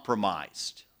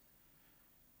compromised.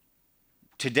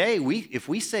 Today, if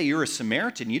we say you're a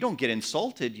Samaritan, you don't get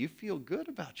insulted, you feel good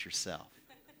about yourself.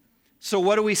 So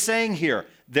what are we saying here?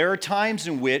 There are times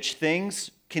in which things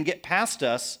can get past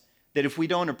us that if we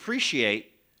don't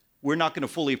appreciate, we're not going to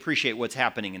fully appreciate what's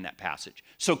happening in that passage.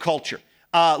 So culture.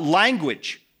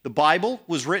 Language. The Bible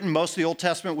was written, most of the Old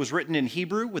Testament was written in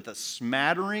Hebrew with a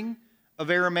smattering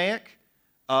of Aramaic.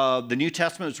 The New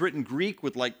Testament was written Greek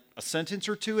with like a sentence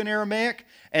or two in Aramaic.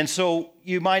 And so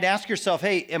you might ask yourself,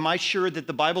 hey, am I sure that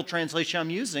the Bible translation I'm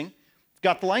using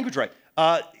got the language right?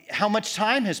 How much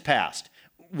time has passed?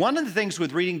 One of the things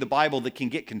with reading the Bible that can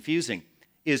get confusing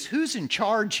is who's in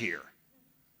charge here?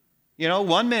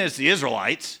 1 minute it's the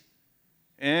Israelites,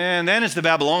 and then it's the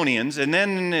Babylonians, and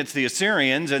then it's the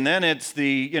Assyrians, and then it's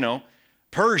the,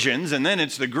 Persians, and then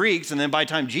it's the Greeks, and then by the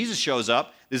time Jesus shows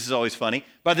up, this is always funny,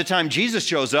 by the time Jesus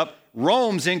shows up,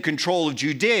 Rome's in control of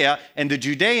Judea, and the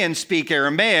Judeans speak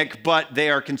Aramaic, but they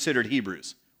are considered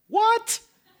Hebrews. What?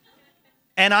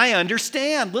 And I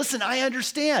understand. Listen, I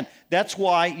understand. That's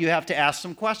why you have to ask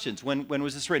some questions. When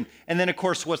was this written? And then, of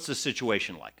course, what's the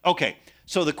situation like? Okay,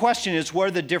 so the question is, what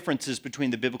are the differences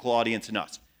between the biblical audience and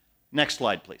us? Next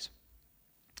slide, please.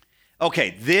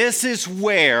 Okay, this is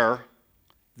where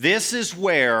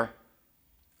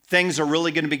things are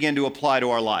really going to begin to apply to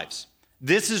our lives.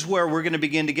 This is where we're going to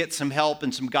begin to get some help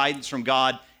and some guidance from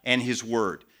God and His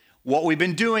Word. What we've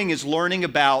been doing is learning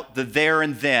about the there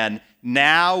and then.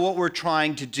 Now what we're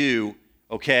trying to do,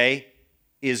 okay,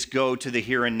 is go to the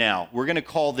here and now. We're going to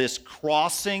call this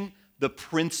crossing the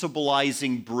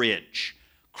principalizing bridge.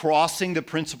 Crossing the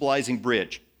principalizing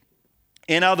bridge.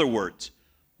 In other words,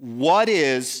 what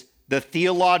is the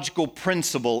theological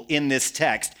principle in this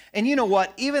text? And you know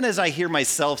what? Even as I hear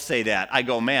myself say that, I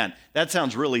go, man, that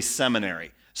sounds really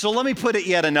seminary. So let me put it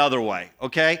yet another way,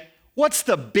 okay? What's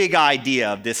the big idea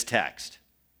of this text?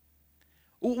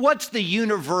 What's the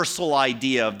universal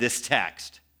idea of this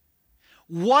text?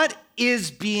 What is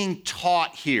being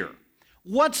taught here?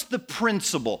 What's the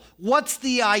principle? What's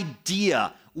the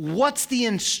idea? What's the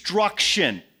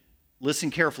instruction? Listen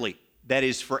carefully. That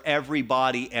is for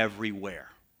everybody, everywhere.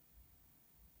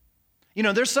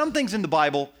 There's some things in the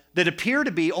Bible that appear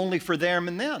to be only for them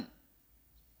and then,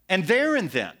 and there and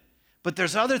then. But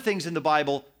there's other things in the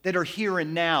Bible that are here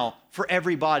and now for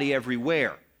everybody,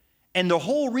 everywhere. And the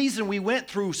whole reason we went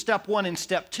through step 1 and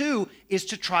step 2 is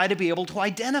to try to be able to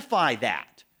identify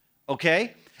that,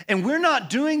 okay? And we're not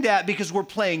doing that because we're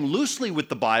playing loosely with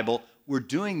the Bible. We're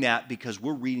doing that because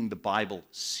we're reading the Bible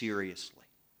seriously.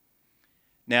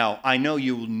 Now, I know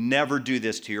you will never do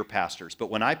this to your pastors, but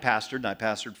when I pastored, and I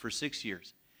pastored for 6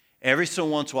 years, every so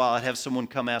once in a while I'd have someone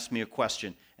come ask me a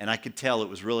question, and I could tell it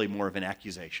was really more of an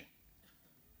accusation.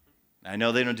 I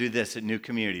know they don't do this at New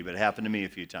Community, but it happened to me a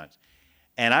few times.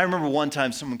 And I remember one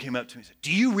time someone came up to me and said,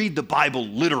 "Do you read the Bible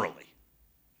literally?"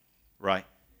 Right?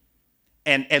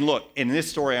 And look, in this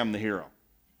story, I'm the hero.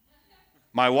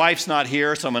 My wife's not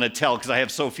here, so I'm going to tell because I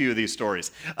have so few of these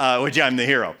stories, which I'm the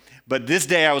hero. But this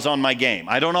day I was on my game.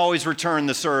 I don't always return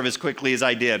the serve as quickly as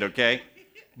I did, okay?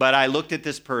 But I looked at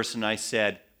this person, I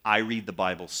said, I read the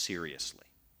Bible seriously.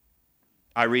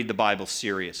 I read the Bible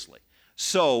seriously.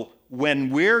 So when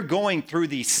we're going through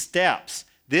these steps,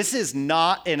 this is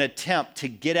not an attempt to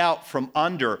get out from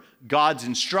under God's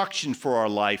instruction for our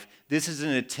life. This is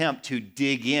an attempt to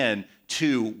dig in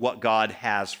to what God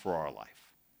has for our life,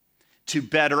 to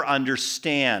better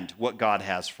understand what God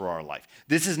has for our life.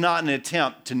 This is not an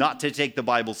attempt not to take the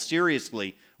Bible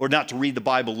seriously or not to read the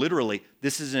Bible literally.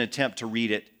 This is an attempt to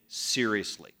read it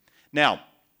seriously. Now,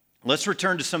 let's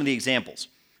return to some of the examples.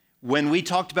 When we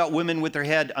talked about women with their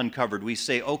head uncovered, we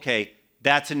say, okay,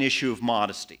 that's an issue of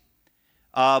modesty.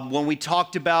 When we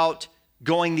talked about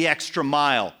going the extra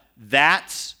mile,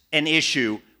 that's an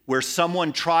issue where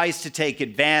someone tries to take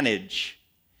advantage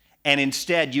and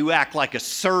instead you act like a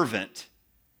servant.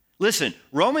 Listen,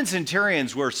 Roman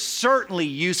centurions were certainly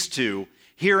used to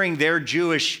hearing their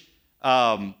Jewish,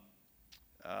 what's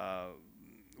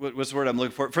the word I'm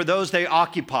looking for? For those they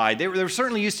occupied, they were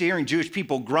certainly used to hearing Jewish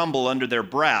people grumble under their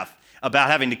breath about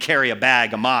having to carry a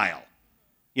bag a mile.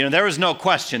 You know, there was no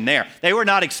question there. They were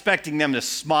not expecting them to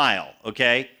smile,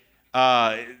 okay?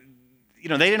 You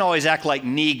know, they didn't always act like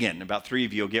Negan. About 3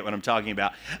 of you will get what I'm talking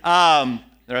about.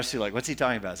 The rest of you are like, what's he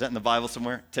talking about? Is that in the Bible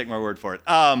somewhere? Take my word for it.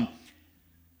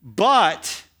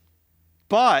 But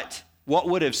what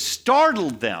would have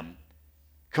startled them,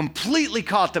 completely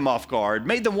caught them off guard,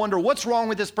 made them wonder what's wrong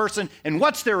with this person and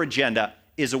what's their agenda,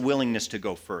 is a willingness to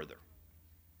go further.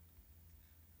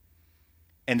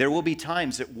 And there will be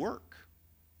times at work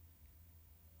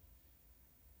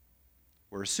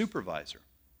where a supervisor,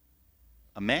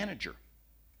 a manager,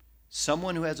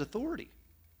 someone who has authority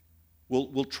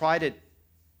will try to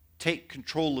take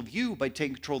control of you by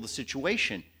taking control of the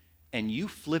situation. And you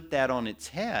flip that on its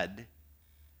head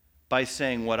by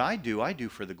saying, what I do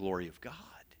for the glory of God.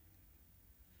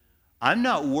 I'm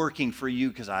not working for you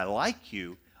because I like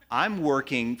you. I'm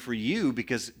working for you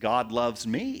because God loves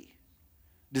me.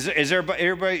 Is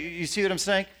everybody, you see what I'm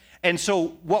saying? And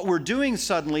so what we're doing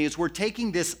suddenly is we're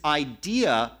taking this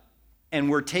idea and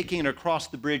we're taking it across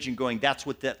the bridge and going, that's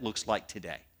what that looks like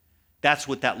today. That's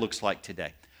what that looks like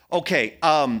today. Okay,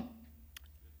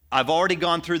 I've already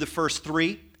gone through the first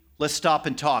 3. Let's stop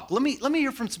and talk. Let me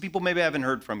hear from some people maybe I haven't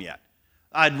heard from yet.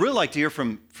 I'd really like to hear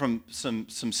from some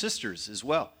sisters as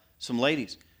well, some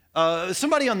ladies.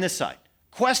 Somebody on this side.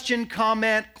 Question,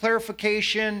 comment,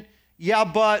 clarification. Yeah,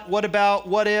 but, what about,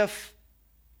 what if,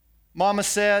 mama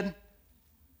said.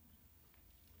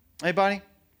 Anybody?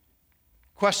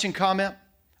 Question, comment?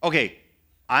 Okay,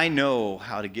 I know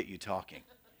how to get you talking.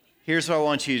 Here's what I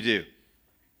want you to do.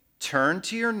 Turn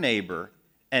to your neighbor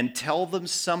and tell them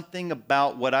something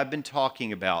about what I've been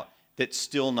talking about that's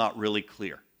still not really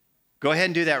clear. Go ahead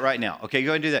and do that right now. Okay, go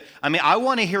ahead and do that. I mean, I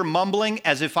want to hear mumbling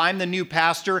as if I'm the new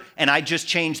pastor and I just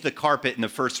changed the carpet in the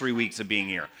first 3 weeks of being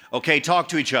here. Okay, talk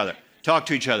to each other. Talk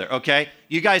to each other, okay?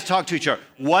 You guys talk to each other.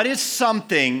 What is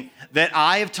something that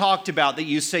I have talked about that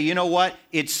you say, you know what,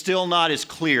 it's still not as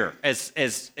clear, as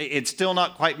it's still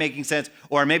not quite making sense,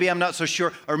 or maybe I'm not so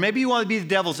sure, or maybe you want to be the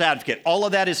devil's advocate. All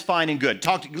of that is fine and good.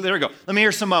 There we go. Let me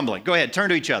hear some mumbling. Go ahead, turn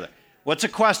to each other. What's a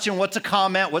question? What's a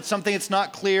comment? What's something that's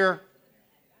not clear?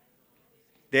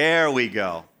 There we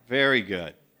go. Very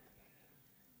good.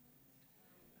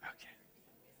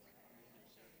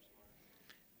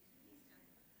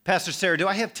 Pastor Sarah, do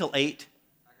I have till 8? I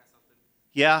got something.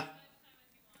 Yeah?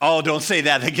 Oh, don't say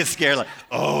that. They get scared like,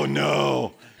 oh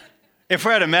no. If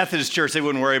we're at a Methodist church, they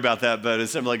wouldn't worry about that, but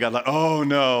it's something like God, like, oh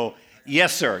no.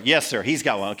 Yes, sir. Yes, sir. He's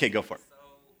got one. Okay, go for it. So,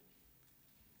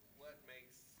 what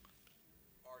makes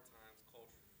our times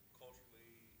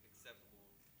culturally acceptable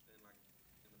than like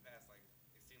in the past? Like,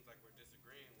 it seems like we're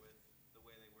disagreeing with the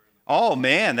way they were in the past. Oh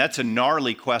man, that's a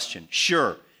gnarly question.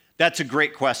 Sure. That's a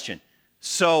great question.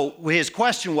 So his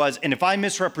question was, and if I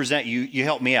misrepresent you, you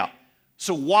help me out.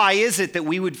 So why is it that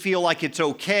we would feel like it's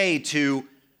okay to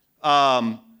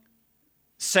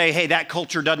say, hey, that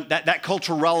culture doesn't, that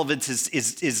cultural relevance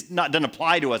is not doesn't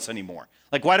apply to us anymore?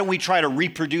 Like, why don't we try to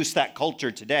reproduce that culture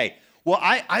today? Well,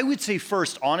 I would say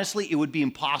first, honestly, it would be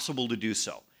impossible to do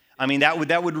so. I mean, that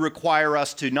would require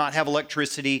us to not have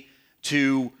electricity,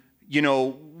 to,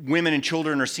 women and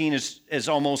children are seen as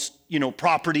almost,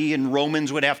 property, and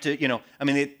Romans would have to, I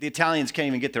mean, the Italians can't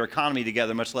even get their economy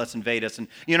together, much less invade us. And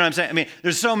you know what I'm saying? I mean,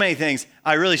 there's so many things.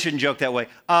 I really shouldn't joke that way.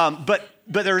 But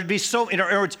there would be in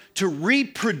other words, to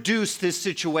reproduce this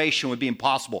situation would be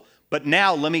impossible. But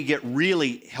now let me get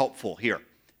really helpful here.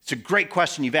 It's a great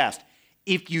question you've asked.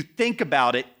 If you think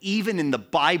about it, even in the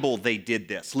Bible, they did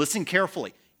this. Listen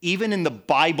carefully. Even in the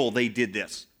Bible, they did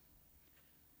this.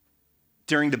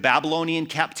 During the Babylonian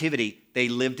captivity, they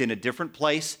lived in a different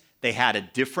place, they had a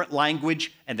different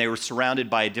language, and they were surrounded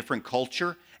by a different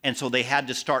culture. And so they had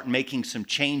to start making some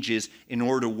changes in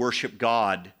order to worship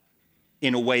God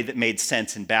in a way that made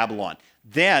sense in Babylon.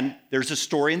 Then there's a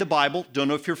story in the Bible, don't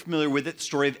know if you're familiar with it, the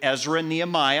story of Ezra and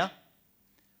Nehemiah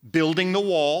building the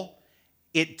wall.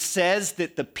 It says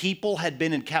that the people had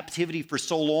been in captivity for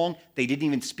so long, they didn't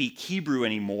even speak Hebrew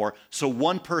anymore. So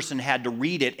one person had to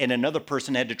read it and another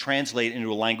person had to translate it into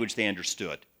a language they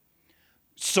understood.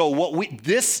 So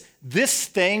this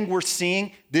thing we're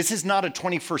seeing, this is not a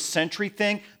 21st century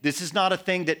thing. This is not a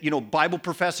thing that, Bible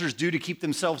professors do to keep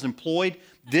themselves employed.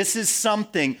 This is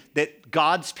something that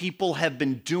God's people have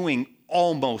been doing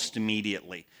almost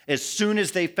immediately. As soon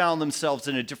as they found themselves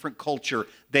in a different culture,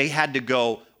 they had to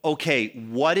go, okay,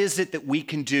 what is it that we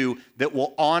can do that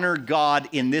will honor God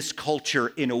in this culture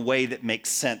in a way that makes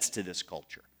sense to this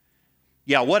culture?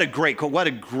 Yeah, what a great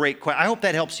question. I hope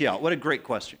that helps you out. What a great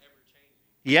question.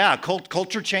 Yeah,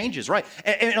 culture changes, right.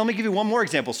 And let me give you one more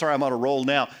example. Sorry, I'm on a roll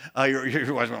now. I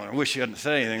wish you hadn't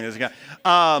said anything to this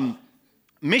guy.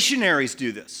 Missionaries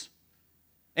do this.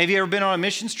 Have you ever been on a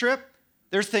missions trip?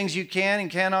 There's things you can and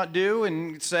cannot do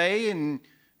and say and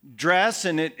dress,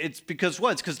 and it's because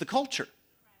what? It's because the culture.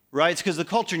 Right? It's because of the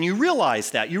culture. And you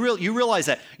realize that. You realize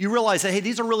that. You realize that, hey,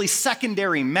 these are really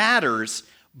secondary matters,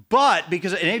 but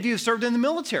because any of you have served in the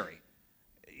military,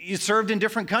 you served in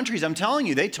different countries. I'm telling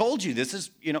you, they told you this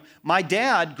is, my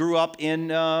dad grew up in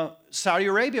Saudi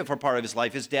Arabia for part of his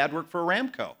life. His dad worked for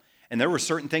Aramco. And there were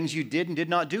certain things you did and did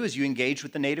not do as you engaged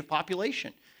with the native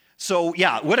population. So,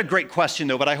 yeah, what a great question,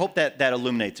 though, but I hope that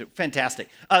illuminates it. Fantastic.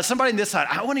 Somebody on this side,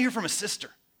 I want to hear from a sister,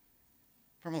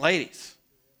 from ladies,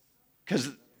 because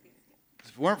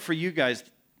if it weren't for you guys,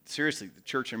 seriously, the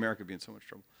church in America would be in so much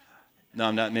trouble. No,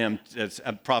 I'm not, man.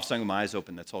 I'm prophesying with my eyes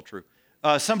open. That's all true.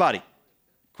 Somebody,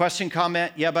 question,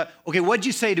 comment? Yeah, but, okay, what'd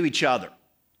you say to each other?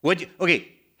 Okay,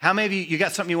 how many of you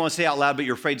got something you want to say out loud, but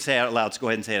you're afraid to say it out loud, so go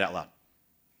ahead and say it out loud.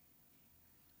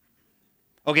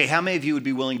 Okay, how many of you would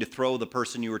be willing to throw the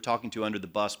person you were talking to under the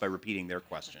bus by repeating their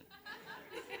question?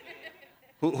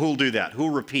 Who'll do that? Who'll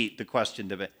repeat the question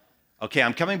to it? Okay,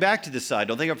 I'm coming back to this side.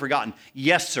 Don't think I've forgotten.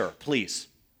 Yes, sir, please.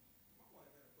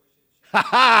 Ha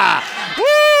ha!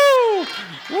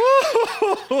 Woo!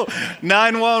 Woo!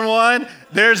 911,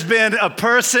 there's been a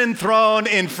person thrown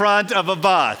in front of a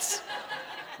bus.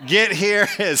 Get here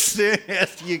as soon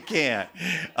as you can.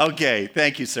 Okay,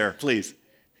 thank you, sir. Please.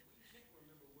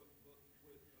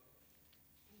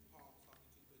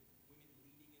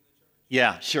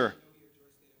 Yeah, sure.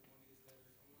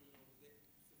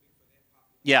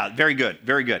 Yeah, very good,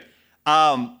 very good.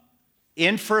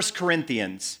 In 1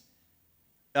 Corinthians,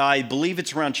 I believe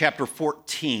it's around chapter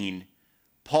 14,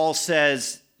 Paul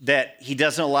says that he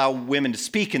doesn't allow women to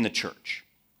speak in the church.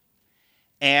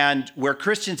 And where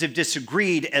Christians have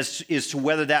disagreed as to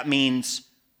whether that means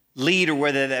lead or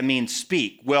whether that means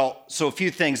speak. Well, so a few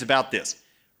things about this.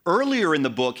 Earlier in the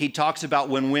book, he talks about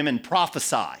when women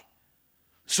prophesy.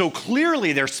 So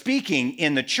clearly they're speaking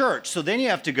in the church. So then you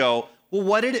have to go, well,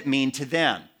 what did it mean to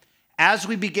them? As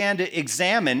we began to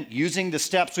examine, using the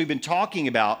steps we've been talking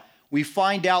about, we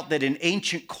find out that in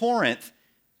ancient Corinth,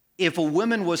 if a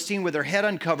woman was seen with her head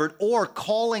uncovered or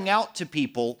calling out to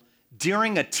people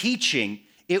during a teaching,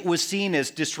 it was seen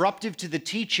as disruptive to the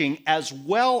teaching as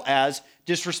well as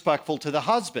disrespectful to the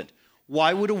husband.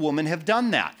 Why would a woman have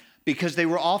done that? Because they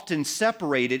were often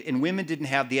separated and women didn't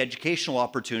have the educational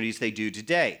opportunities they do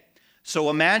today.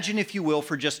 So imagine, if you will,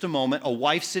 for just a moment, a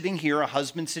wife sitting here, a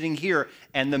husband sitting here,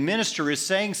 and the minister is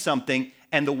saying something,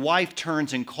 and the wife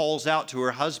turns and calls out to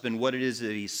her husband what it is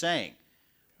that he's saying.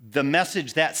 The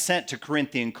message that sent to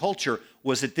Corinthian culture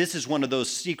was that this is one of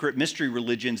those secret mystery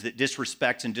religions that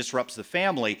disrespects and disrupts the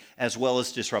family as well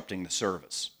as disrupting the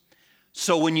service.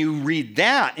 So when you read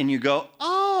that and you go,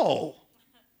 oh,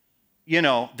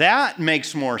 that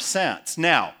makes more sense.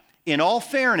 Now, in all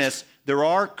fairness, there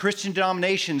are Christian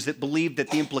denominations that believe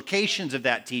that the implications of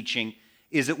that teaching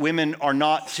is that women are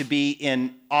not to be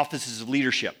in offices of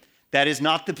leadership. That is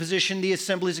not the position the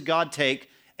Assemblies of God take,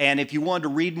 And if you wanted to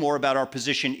read more about our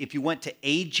position, if you went to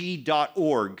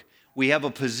ag.org, we have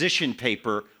a position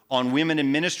paper on women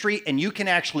in ministry, and you can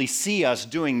actually see us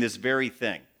doing this very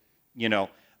thing, you know.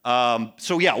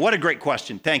 So yeah, what a great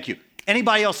question. Thank you.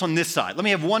 Anybody else on this side? Let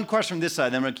me have one question from this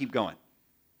side, then I'm going to keep going.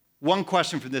 One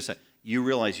question from this side. You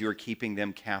realize you're keeping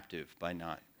them captive by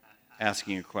not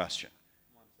asking a question.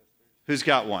 Who's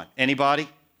got one? Anybody?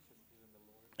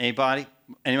 Anybody?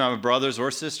 Any of my brothers or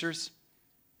sisters?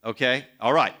 Okay,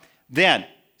 all right. Then,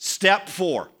 step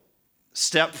 4.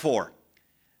 Step 4.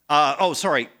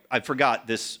 Sorry, I forgot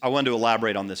this. I wanted to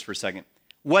elaborate on this for a second.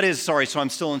 So I'm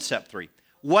still in step 3.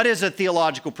 What is a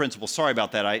theological principle? Sorry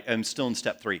about that, I am still in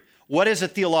step 3. What is a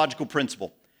theological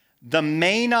principle? The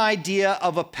main idea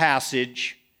of a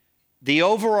passage, the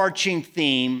overarching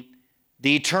theme,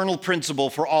 the eternal principle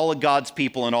for all of God's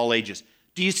people in all ages.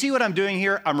 Do you see what I'm doing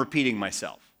here? I'm repeating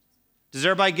myself. Does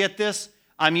everybody get this?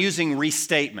 I'm using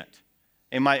restatement.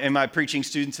 In my preaching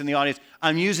students in the audience,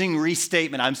 I'm using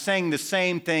restatement. I'm saying the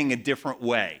same thing a different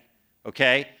way,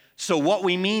 okay? So what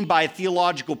we mean by a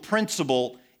theological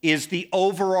principle is the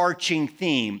overarching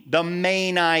theme, the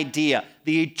main idea,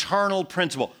 the eternal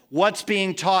principle. What's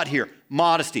being taught here?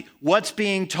 Modesty. What's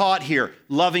being taught here?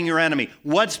 Loving your enemy.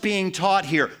 What's being taught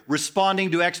here? Responding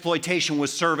to exploitation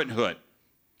with servanthood.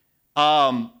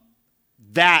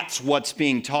 That's what's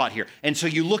being taught here. And so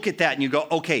you look at that and you go,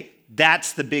 okay,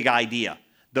 that's the big idea.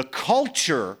 The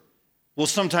culture will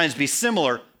sometimes be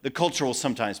similar. The culture will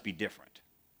sometimes be different.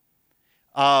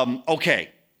 Okay,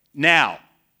 now,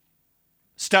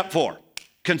 step 4,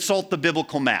 consult the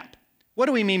biblical map. What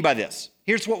do we mean by this?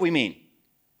 Here's what we mean.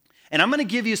 And I'm going to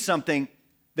give you something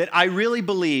that I really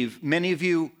believe many of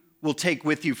you will take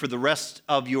with you for the rest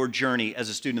of your journey as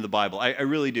a student of the Bible. I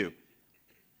really do.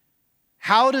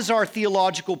 How does our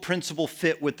theological principle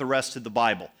fit with the rest of the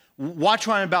Bible? Watch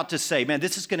what I'm about to say. Man,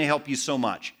 this is going to help you so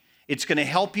much. It's going to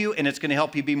help you, and it's going to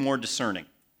help you be more discerning.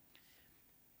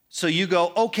 So you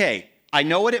go, okay, I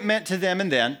know what it meant to them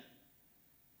and then.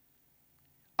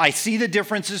 I see the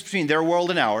differences between their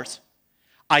world and ours.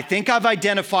 I think I've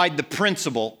identified the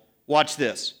principle. Watch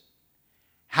this.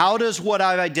 How does what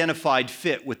I've identified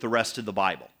fit with the rest of the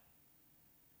Bible?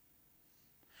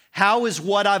 How is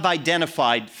what I've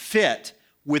identified fit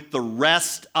with the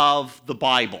rest of the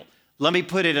Bible? Let me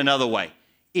put it another way.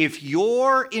 If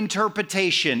your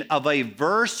interpretation of a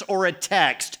verse or a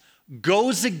text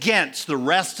goes against the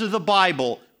rest of the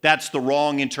Bible, that's the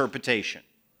wrong interpretation.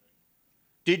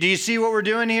 Do you see what we're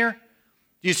doing here?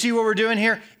 Do you see what we're doing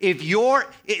here?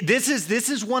 This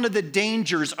is one of the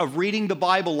dangers of reading the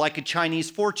Bible like a Chinese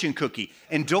fortune cookie.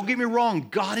 And don't get me wrong,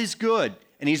 God is good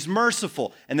and He's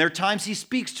merciful. And there are times He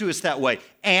speaks to us that way.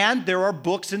 And there are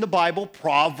books in the Bible,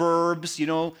 Proverbs,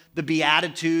 the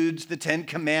Beatitudes, the 10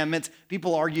 Commandments.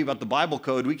 People argue about the Bible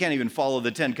code. We can't even follow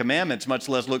the 10 Commandments, much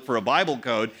less look for a Bible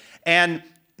code. And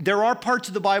there are parts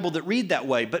of the Bible that read that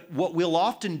way. But what we'll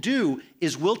often do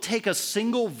is we'll take a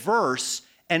single verse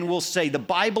and we'll say, the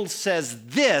Bible says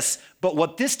this, but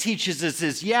what this teaches us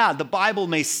is, yeah, the Bible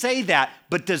may say that,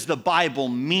 but does the Bible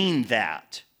mean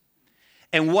that?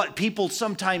 And what people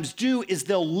sometimes do is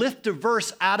they'll lift a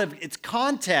verse out of its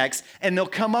context and they'll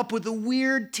come up with a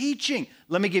weird teaching.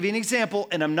 Let me give you an example,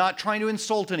 and I'm not trying to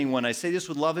insult anyone. I say this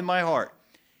with love in my heart.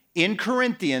 In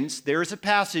Corinthians, there is a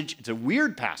passage, it's a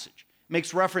weird passage, it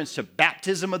makes reference to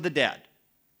baptism of the dead.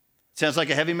 Sounds like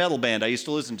a heavy metal band I used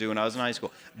to listen to when I was in high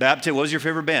school. What was your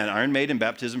favorite band? Iron Maiden,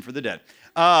 Baptism for the Dead.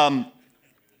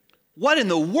 What in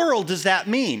the world does that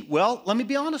mean? Well, let me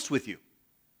be honest with you.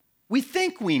 We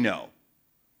think we know.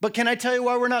 But can I tell you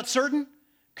why we're not certain?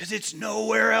 Because it's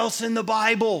nowhere else in the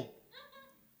Bible.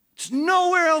 It's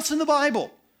nowhere else in the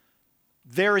Bible.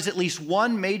 There is at least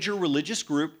one major religious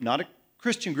group, not a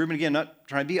Christian group, and again, not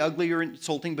trying to be ugly or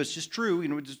insulting, but it's just true.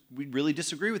 We really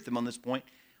disagree with them on this point.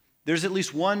 There's at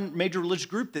least one major religious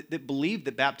group that believe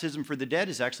that baptism for the dead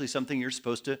is actually something you're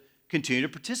supposed to continue to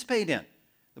participate in.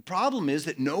 The problem is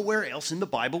that nowhere else in the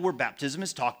Bible where baptism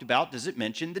is talked about does it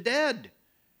mention the dead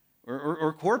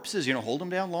or corpses, hold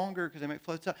them down longer because they might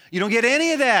float up. You don't get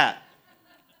any of that.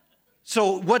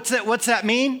 So what's that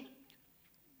mean?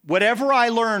 Whatever I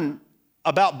learn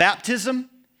about baptism,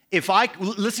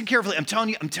 listen carefully, I'm telling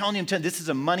you, this is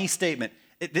a money statement.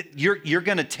 You're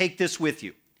going to take this with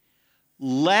you.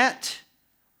 Let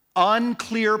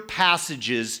unclear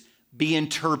passages be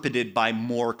interpreted by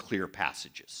more clear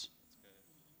passages.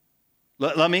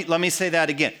 Let me say that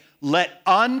again. Let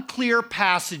unclear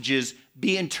passages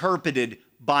be interpreted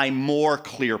by more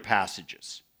clear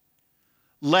passages.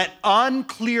 Let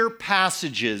unclear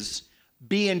passages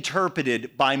be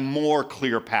interpreted by more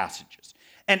clear passages.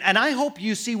 And I hope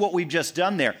you see what we've just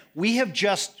done there. We have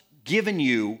just given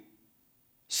you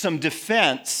some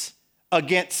defense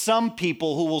against some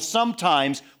people who will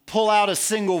sometimes pull out a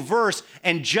single verse,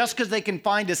 and just because they can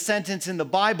find a sentence in the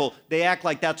Bible, they act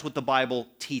like that's what the Bible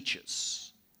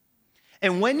teaches.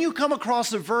 And when you come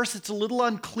across a verse that's a little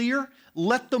unclear,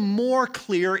 let the more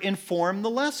clear inform the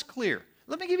less clear.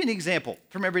 Let me give you an example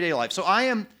from everyday life. So I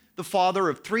am the father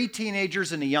of 3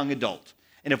 teenagers and a young adult.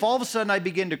 And if all of a sudden I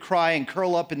begin to cry and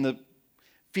curl up in the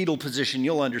fetal position,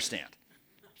 you'll understand.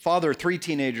 Father of 3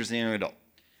 teenagers and a young adult.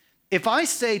 If I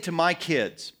say to my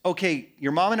kids, okay,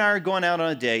 your mom and I are going out on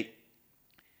a date,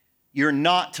 you're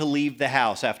not to leave the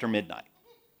house after midnight,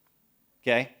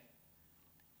 okay?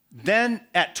 Then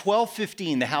at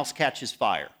 12:15, the house catches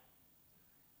fire.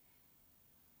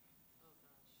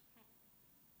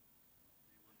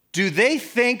 Do they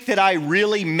think that I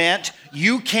really meant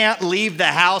you can't leave the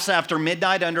house after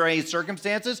midnight under any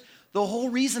circumstances? The whole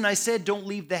reason I said don't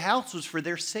leave the house was for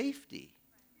their safety.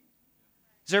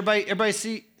 Does everybody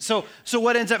see? So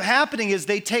what ends up happening is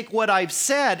they take what I've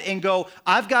said and go,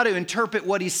 I've got to interpret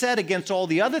what he said against all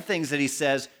the other things that he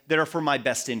says that are for my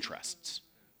best interests.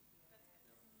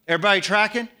 Everybody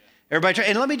tracking? And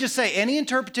let me just say, any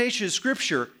interpretation of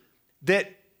Scripture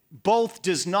that both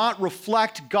does not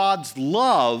reflect God's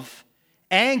love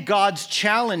and God's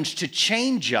challenge to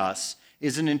change us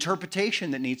is an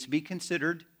interpretation that needs to be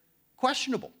considered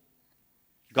questionable.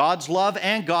 God's love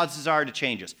and God's desire to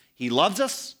change us. He loves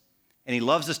us, and he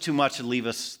loves us too much to leave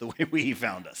us the way he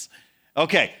found us.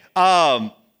 Okay,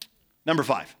 number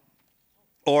 5.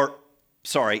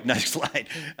 Next slide.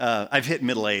 I've hit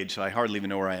middle age, so I hardly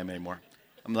even know where I am anymore.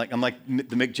 I'm like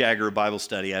the Mick Jagger of Bible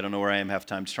study. I don't know where I am half the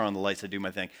time. Just turn on the lights, I do my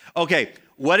thing. Okay,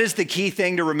 what is the key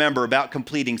thing to remember about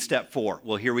completing step 4?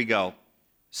 Well, here we go.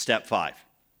 Step 5.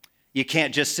 You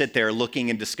can't just sit there looking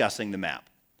and discussing the map.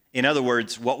 In other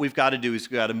words, what we've got to do is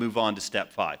we've got to move on to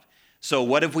step 5. So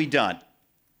what have we done?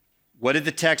 What did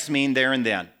the text mean there and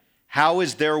then? How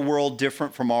is their world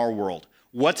different from our world?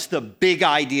 What's the big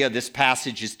idea this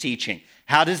passage is teaching?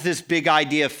 How does this big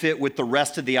idea fit with the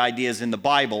rest of the ideas in the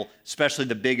Bible, especially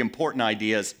the big important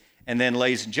ideas? And then,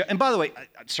 ladies and gentlemen, and by the way,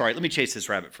 sorry, let me chase this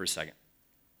rabbit for a second.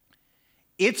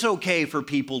 It's okay for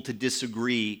people to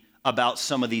disagree about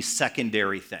some of these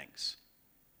secondary things.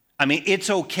 I mean, it's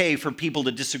okay for people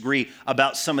to disagree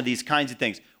about some of these kinds of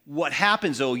things. What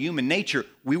happens, though, human nature,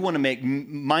 we want to make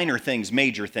minor things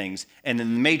major things, and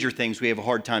then the major things we have a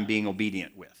hard time being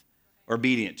obedient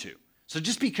to. So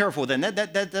just be careful then.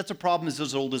 That's a problem that's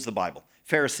as old as the Bible.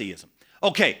 Phariseeism.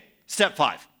 Okay, step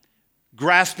 5.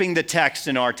 Grasping the text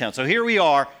in our town. So here we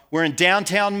are. We're in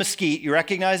downtown Mesquite. You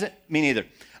recognize it? Me neither.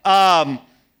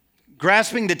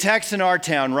 Grasping the text in our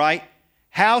town, right?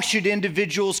 How should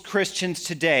individuals, Christians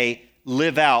today,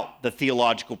 live out the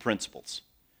theological principles?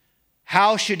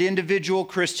 How should individual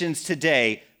Christians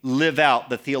today live out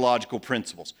the theological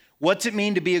principles? What's it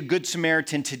mean to be a good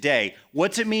Samaritan today?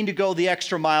 What's it mean to go the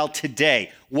extra mile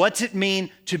today? What's it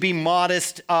mean to be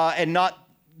modest and not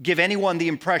give anyone the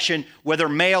impression, whether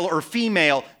male or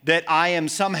female, that I am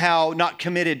somehow not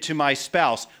committed to my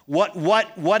spouse?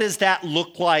 What does that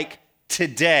look like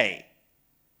today?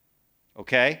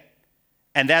 Okay?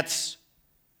 And that's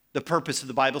the purpose of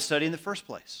the Bible study in the first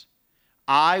place.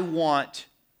 I want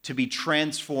to be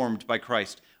transformed by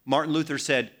Christ. Martin Luther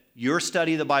said, your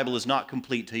study of the Bible is not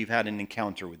complete till you've had an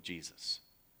encounter with Jesus.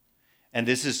 And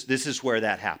this is where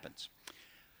that happens.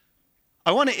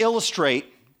 I want to illustrate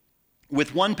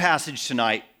with one passage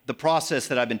tonight the process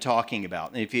that I've been talking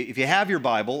about. And if you have your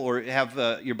Bible or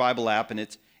have your Bible app and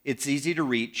it's easy to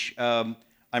reach, I'm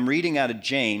reading out of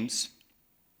James.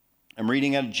 I'm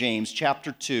reading out of James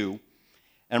chapter 2.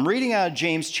 I'm reading out of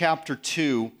James chapter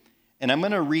 2, and I'm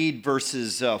going to read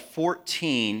verses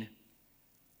 14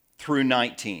 through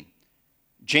 19.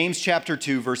 James chapter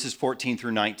 2, verses 14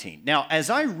 through 19. Now, as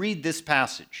I read this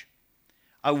passage,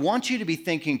 I want you to be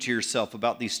thinking to yourself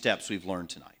about these steps we've learned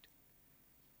tonight.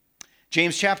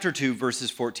 James chapter 2, verses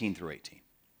 14 through 18.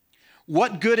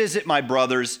 What good is it, my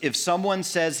brothers, if someone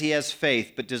says he has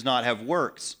faith but does not have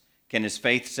works? Can his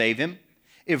faith save him?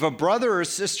 If a brother or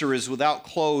sister is without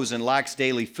clothes and lacks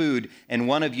daily food, and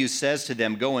one of you says to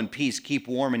them, go in peace, keep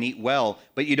warm and eat well,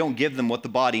 but you don't give them what the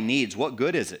body needs, what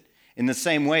good is it? In the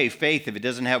same way, faith, if it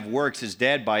doesn't have works, is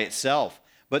dead by itself.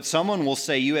 But someone will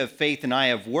say, you have faith and I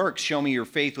have works. Show me your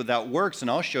faith without works, and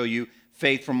I'll show you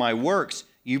faith from my works.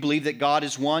 You believe that God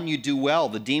is one, you do well.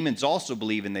 The demons also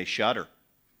believe and they shudder.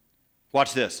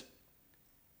 Watch this.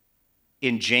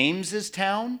 In James's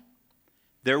town,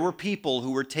 there were people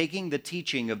who were taking the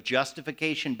teaching of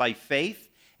justification by faith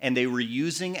and they were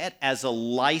using it as a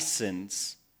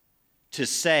license to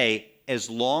say, as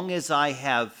long as I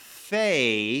have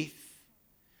faith,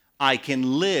 I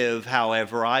can live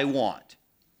however I want.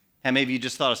 How many of you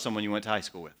just thought of someone you went to high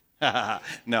school with?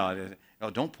 No, I didn't. Oh,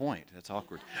 don't point. That's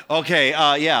awkward. Okay,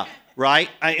 yeah, right?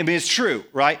 I mean, it's true,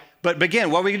 right? But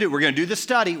again, what are we going to do? We're going to do the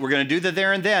study. We're going to do the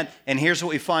there and then. And here's what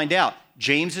we find out.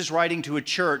 James is writing to a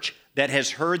church that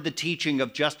has heard the teaching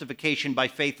of justification by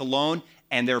faith alone,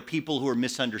 and there are people who are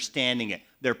misunderstanding it.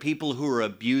 There are people who are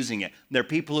abusing it. There are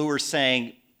people who are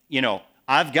saying, you know,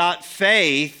 I've got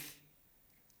faith.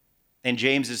 And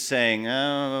James is saying,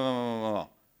 oh,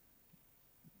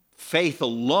 faith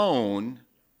alone,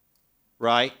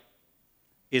 right,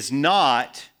 is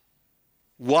not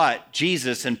what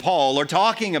Jesus and Paul are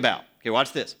talking about. Okay,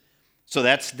 watch this. So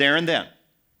that's there and then.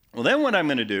 Well, then what I'm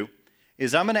going to do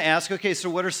is I'm going to ask, okay, so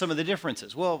what are some of the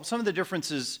differences? Well, some of the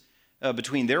differences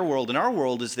between their world and our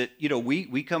world is that, you know,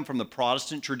 we come from the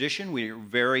Protestant tradition. We are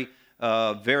very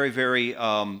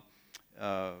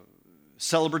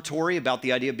celebratory about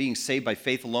the idea of being saved by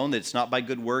faith alone, that it's not by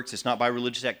good works, it's not by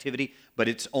religious activity, but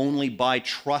it's only by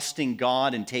trusting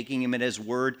God and taking Him at His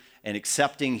word and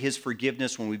accepting His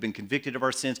forgiveness when we've been convicted of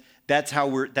our sins. That's how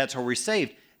we're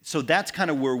saved. So that's kind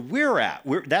of where we're at.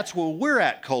 That's where we're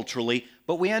at culturally,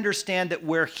 but we understand that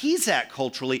where He's at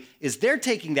culturally is they're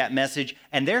taking that message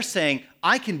and they're saying,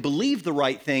 I can believe the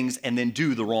right things and then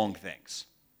do the wrong things.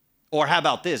 Or how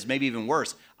about this, maybe even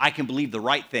worse, I can believe the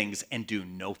right things and do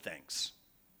no things.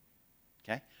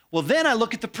 Okay? Well, then I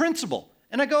look at the principle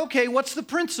and I go, okay, what's the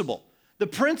principle? The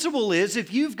principle is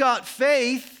if you've got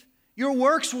faith, your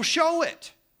works will show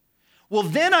it. Well,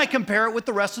 then I compare it with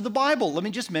the rest of the Bible. Let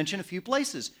me just mention a few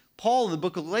places. Paul in the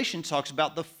book of Galatians talks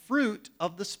about the fruit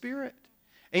of the Spirit.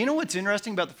 And you know what's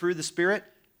interesting about the fruit of the Spirit?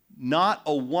 Not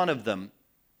a one of them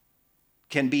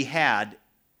can be had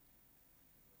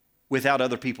without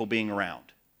other people being around.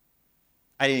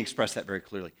 I didn't express that very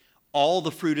clearly. All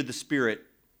the fruit of the Spirit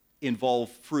involve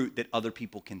fruit that other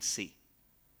people can see.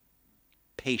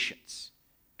 Patience,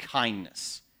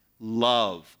 kindness,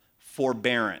 love,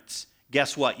 forbearance.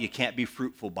 Guess what? You can't be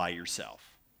fruitful by yourself.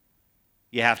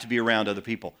 You have to be around other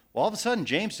people. Well, all of a sudden,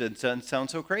 James doesn't sound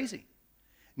so crazy.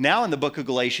 Now in the book of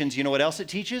Galatians, you know what else it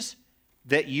teaches?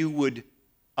 That you would,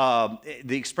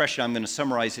 the expression, I'm going to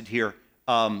summarize it here,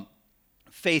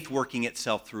 faith working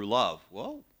itself through love.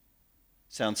 Whoa,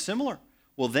 sounds similar.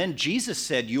 Well, then Jesus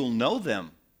said, you'll know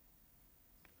them,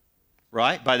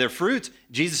 right? By their fruits.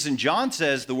 Jesus in John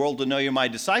says, the world will know you're my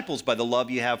disciples by the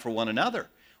love you have for one another.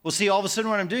 Well, see, all of a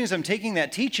sudden what I'm doing is I'm taking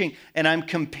that teaching and I'm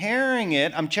comparing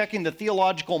it. I'm checking the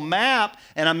theological map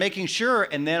and I'm making sure.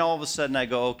 And then all of a sudden I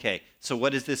go, okay, so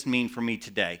what does this mean for me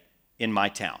today in my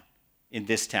town, in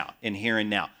this town, in here and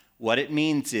now? What it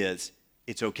means is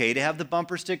it's okay to have the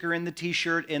bumper sticker and the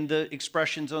T-shirt and the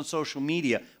expressions on social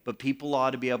media, but people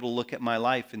ought to be able to look at my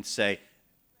life and say,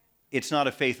 it's not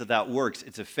a faith without works.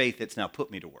 It's a faith that's now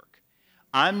put me to work.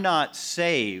 I'm not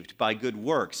saved by good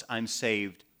works. I'm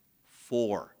saved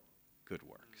for good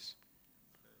works.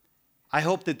 I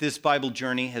hope that this Bible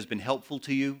journey has been helpful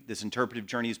to you. This interpretive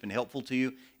journey has been helpful to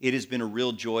you. It has been a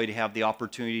real joy to have the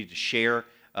opportunity to share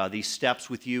these steps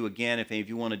with you. Again, if any of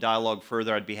you want to dialogue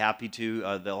further, I'd be happy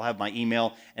to. They'll have my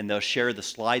email and they'll share the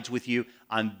slides with you.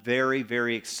 I'm very,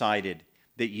 very excited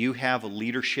that you have a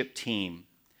leadership team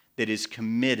that is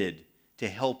committed to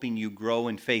helping you grow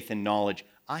in faith and knowledge.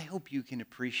 I hope you can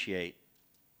appreciate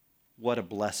what a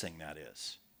blessing that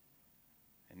is.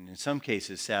 And in some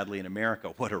cases, sadly, in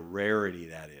America, what a rarity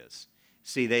that is.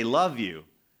 See, they love you,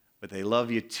 but they love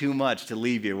you too much to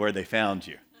leave you where they found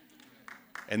you.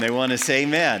 And they want to say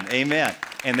amen, amen.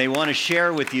 And they want to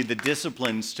share with you the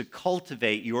disciplines to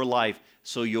cultivate your life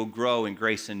so you'll grow in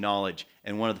grace and knowledge.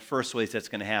 And one of the first ways that's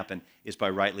going to happen is by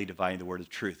rightly dividing the word of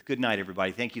truth. Good night,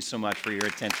 everybody. Thank you so much for your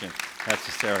attention.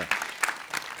 Pastor Sarah.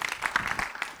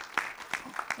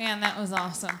 Man, that was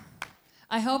awesome.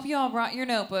 I hope you all brought your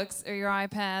notebooks or your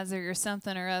iPads or your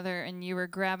something or other, and you were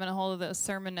grabbing a hold of those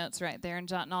sermon notes right there and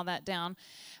jotting all that down.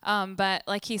 But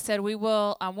like he said,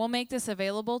 we'll make this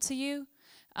available to you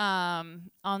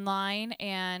online,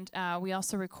 and we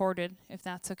also recorded, if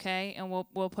that's okay, and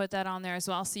we'll put that on there as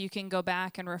well, so you can go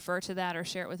back and refer to that or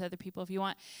share it with other people if you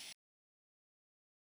want.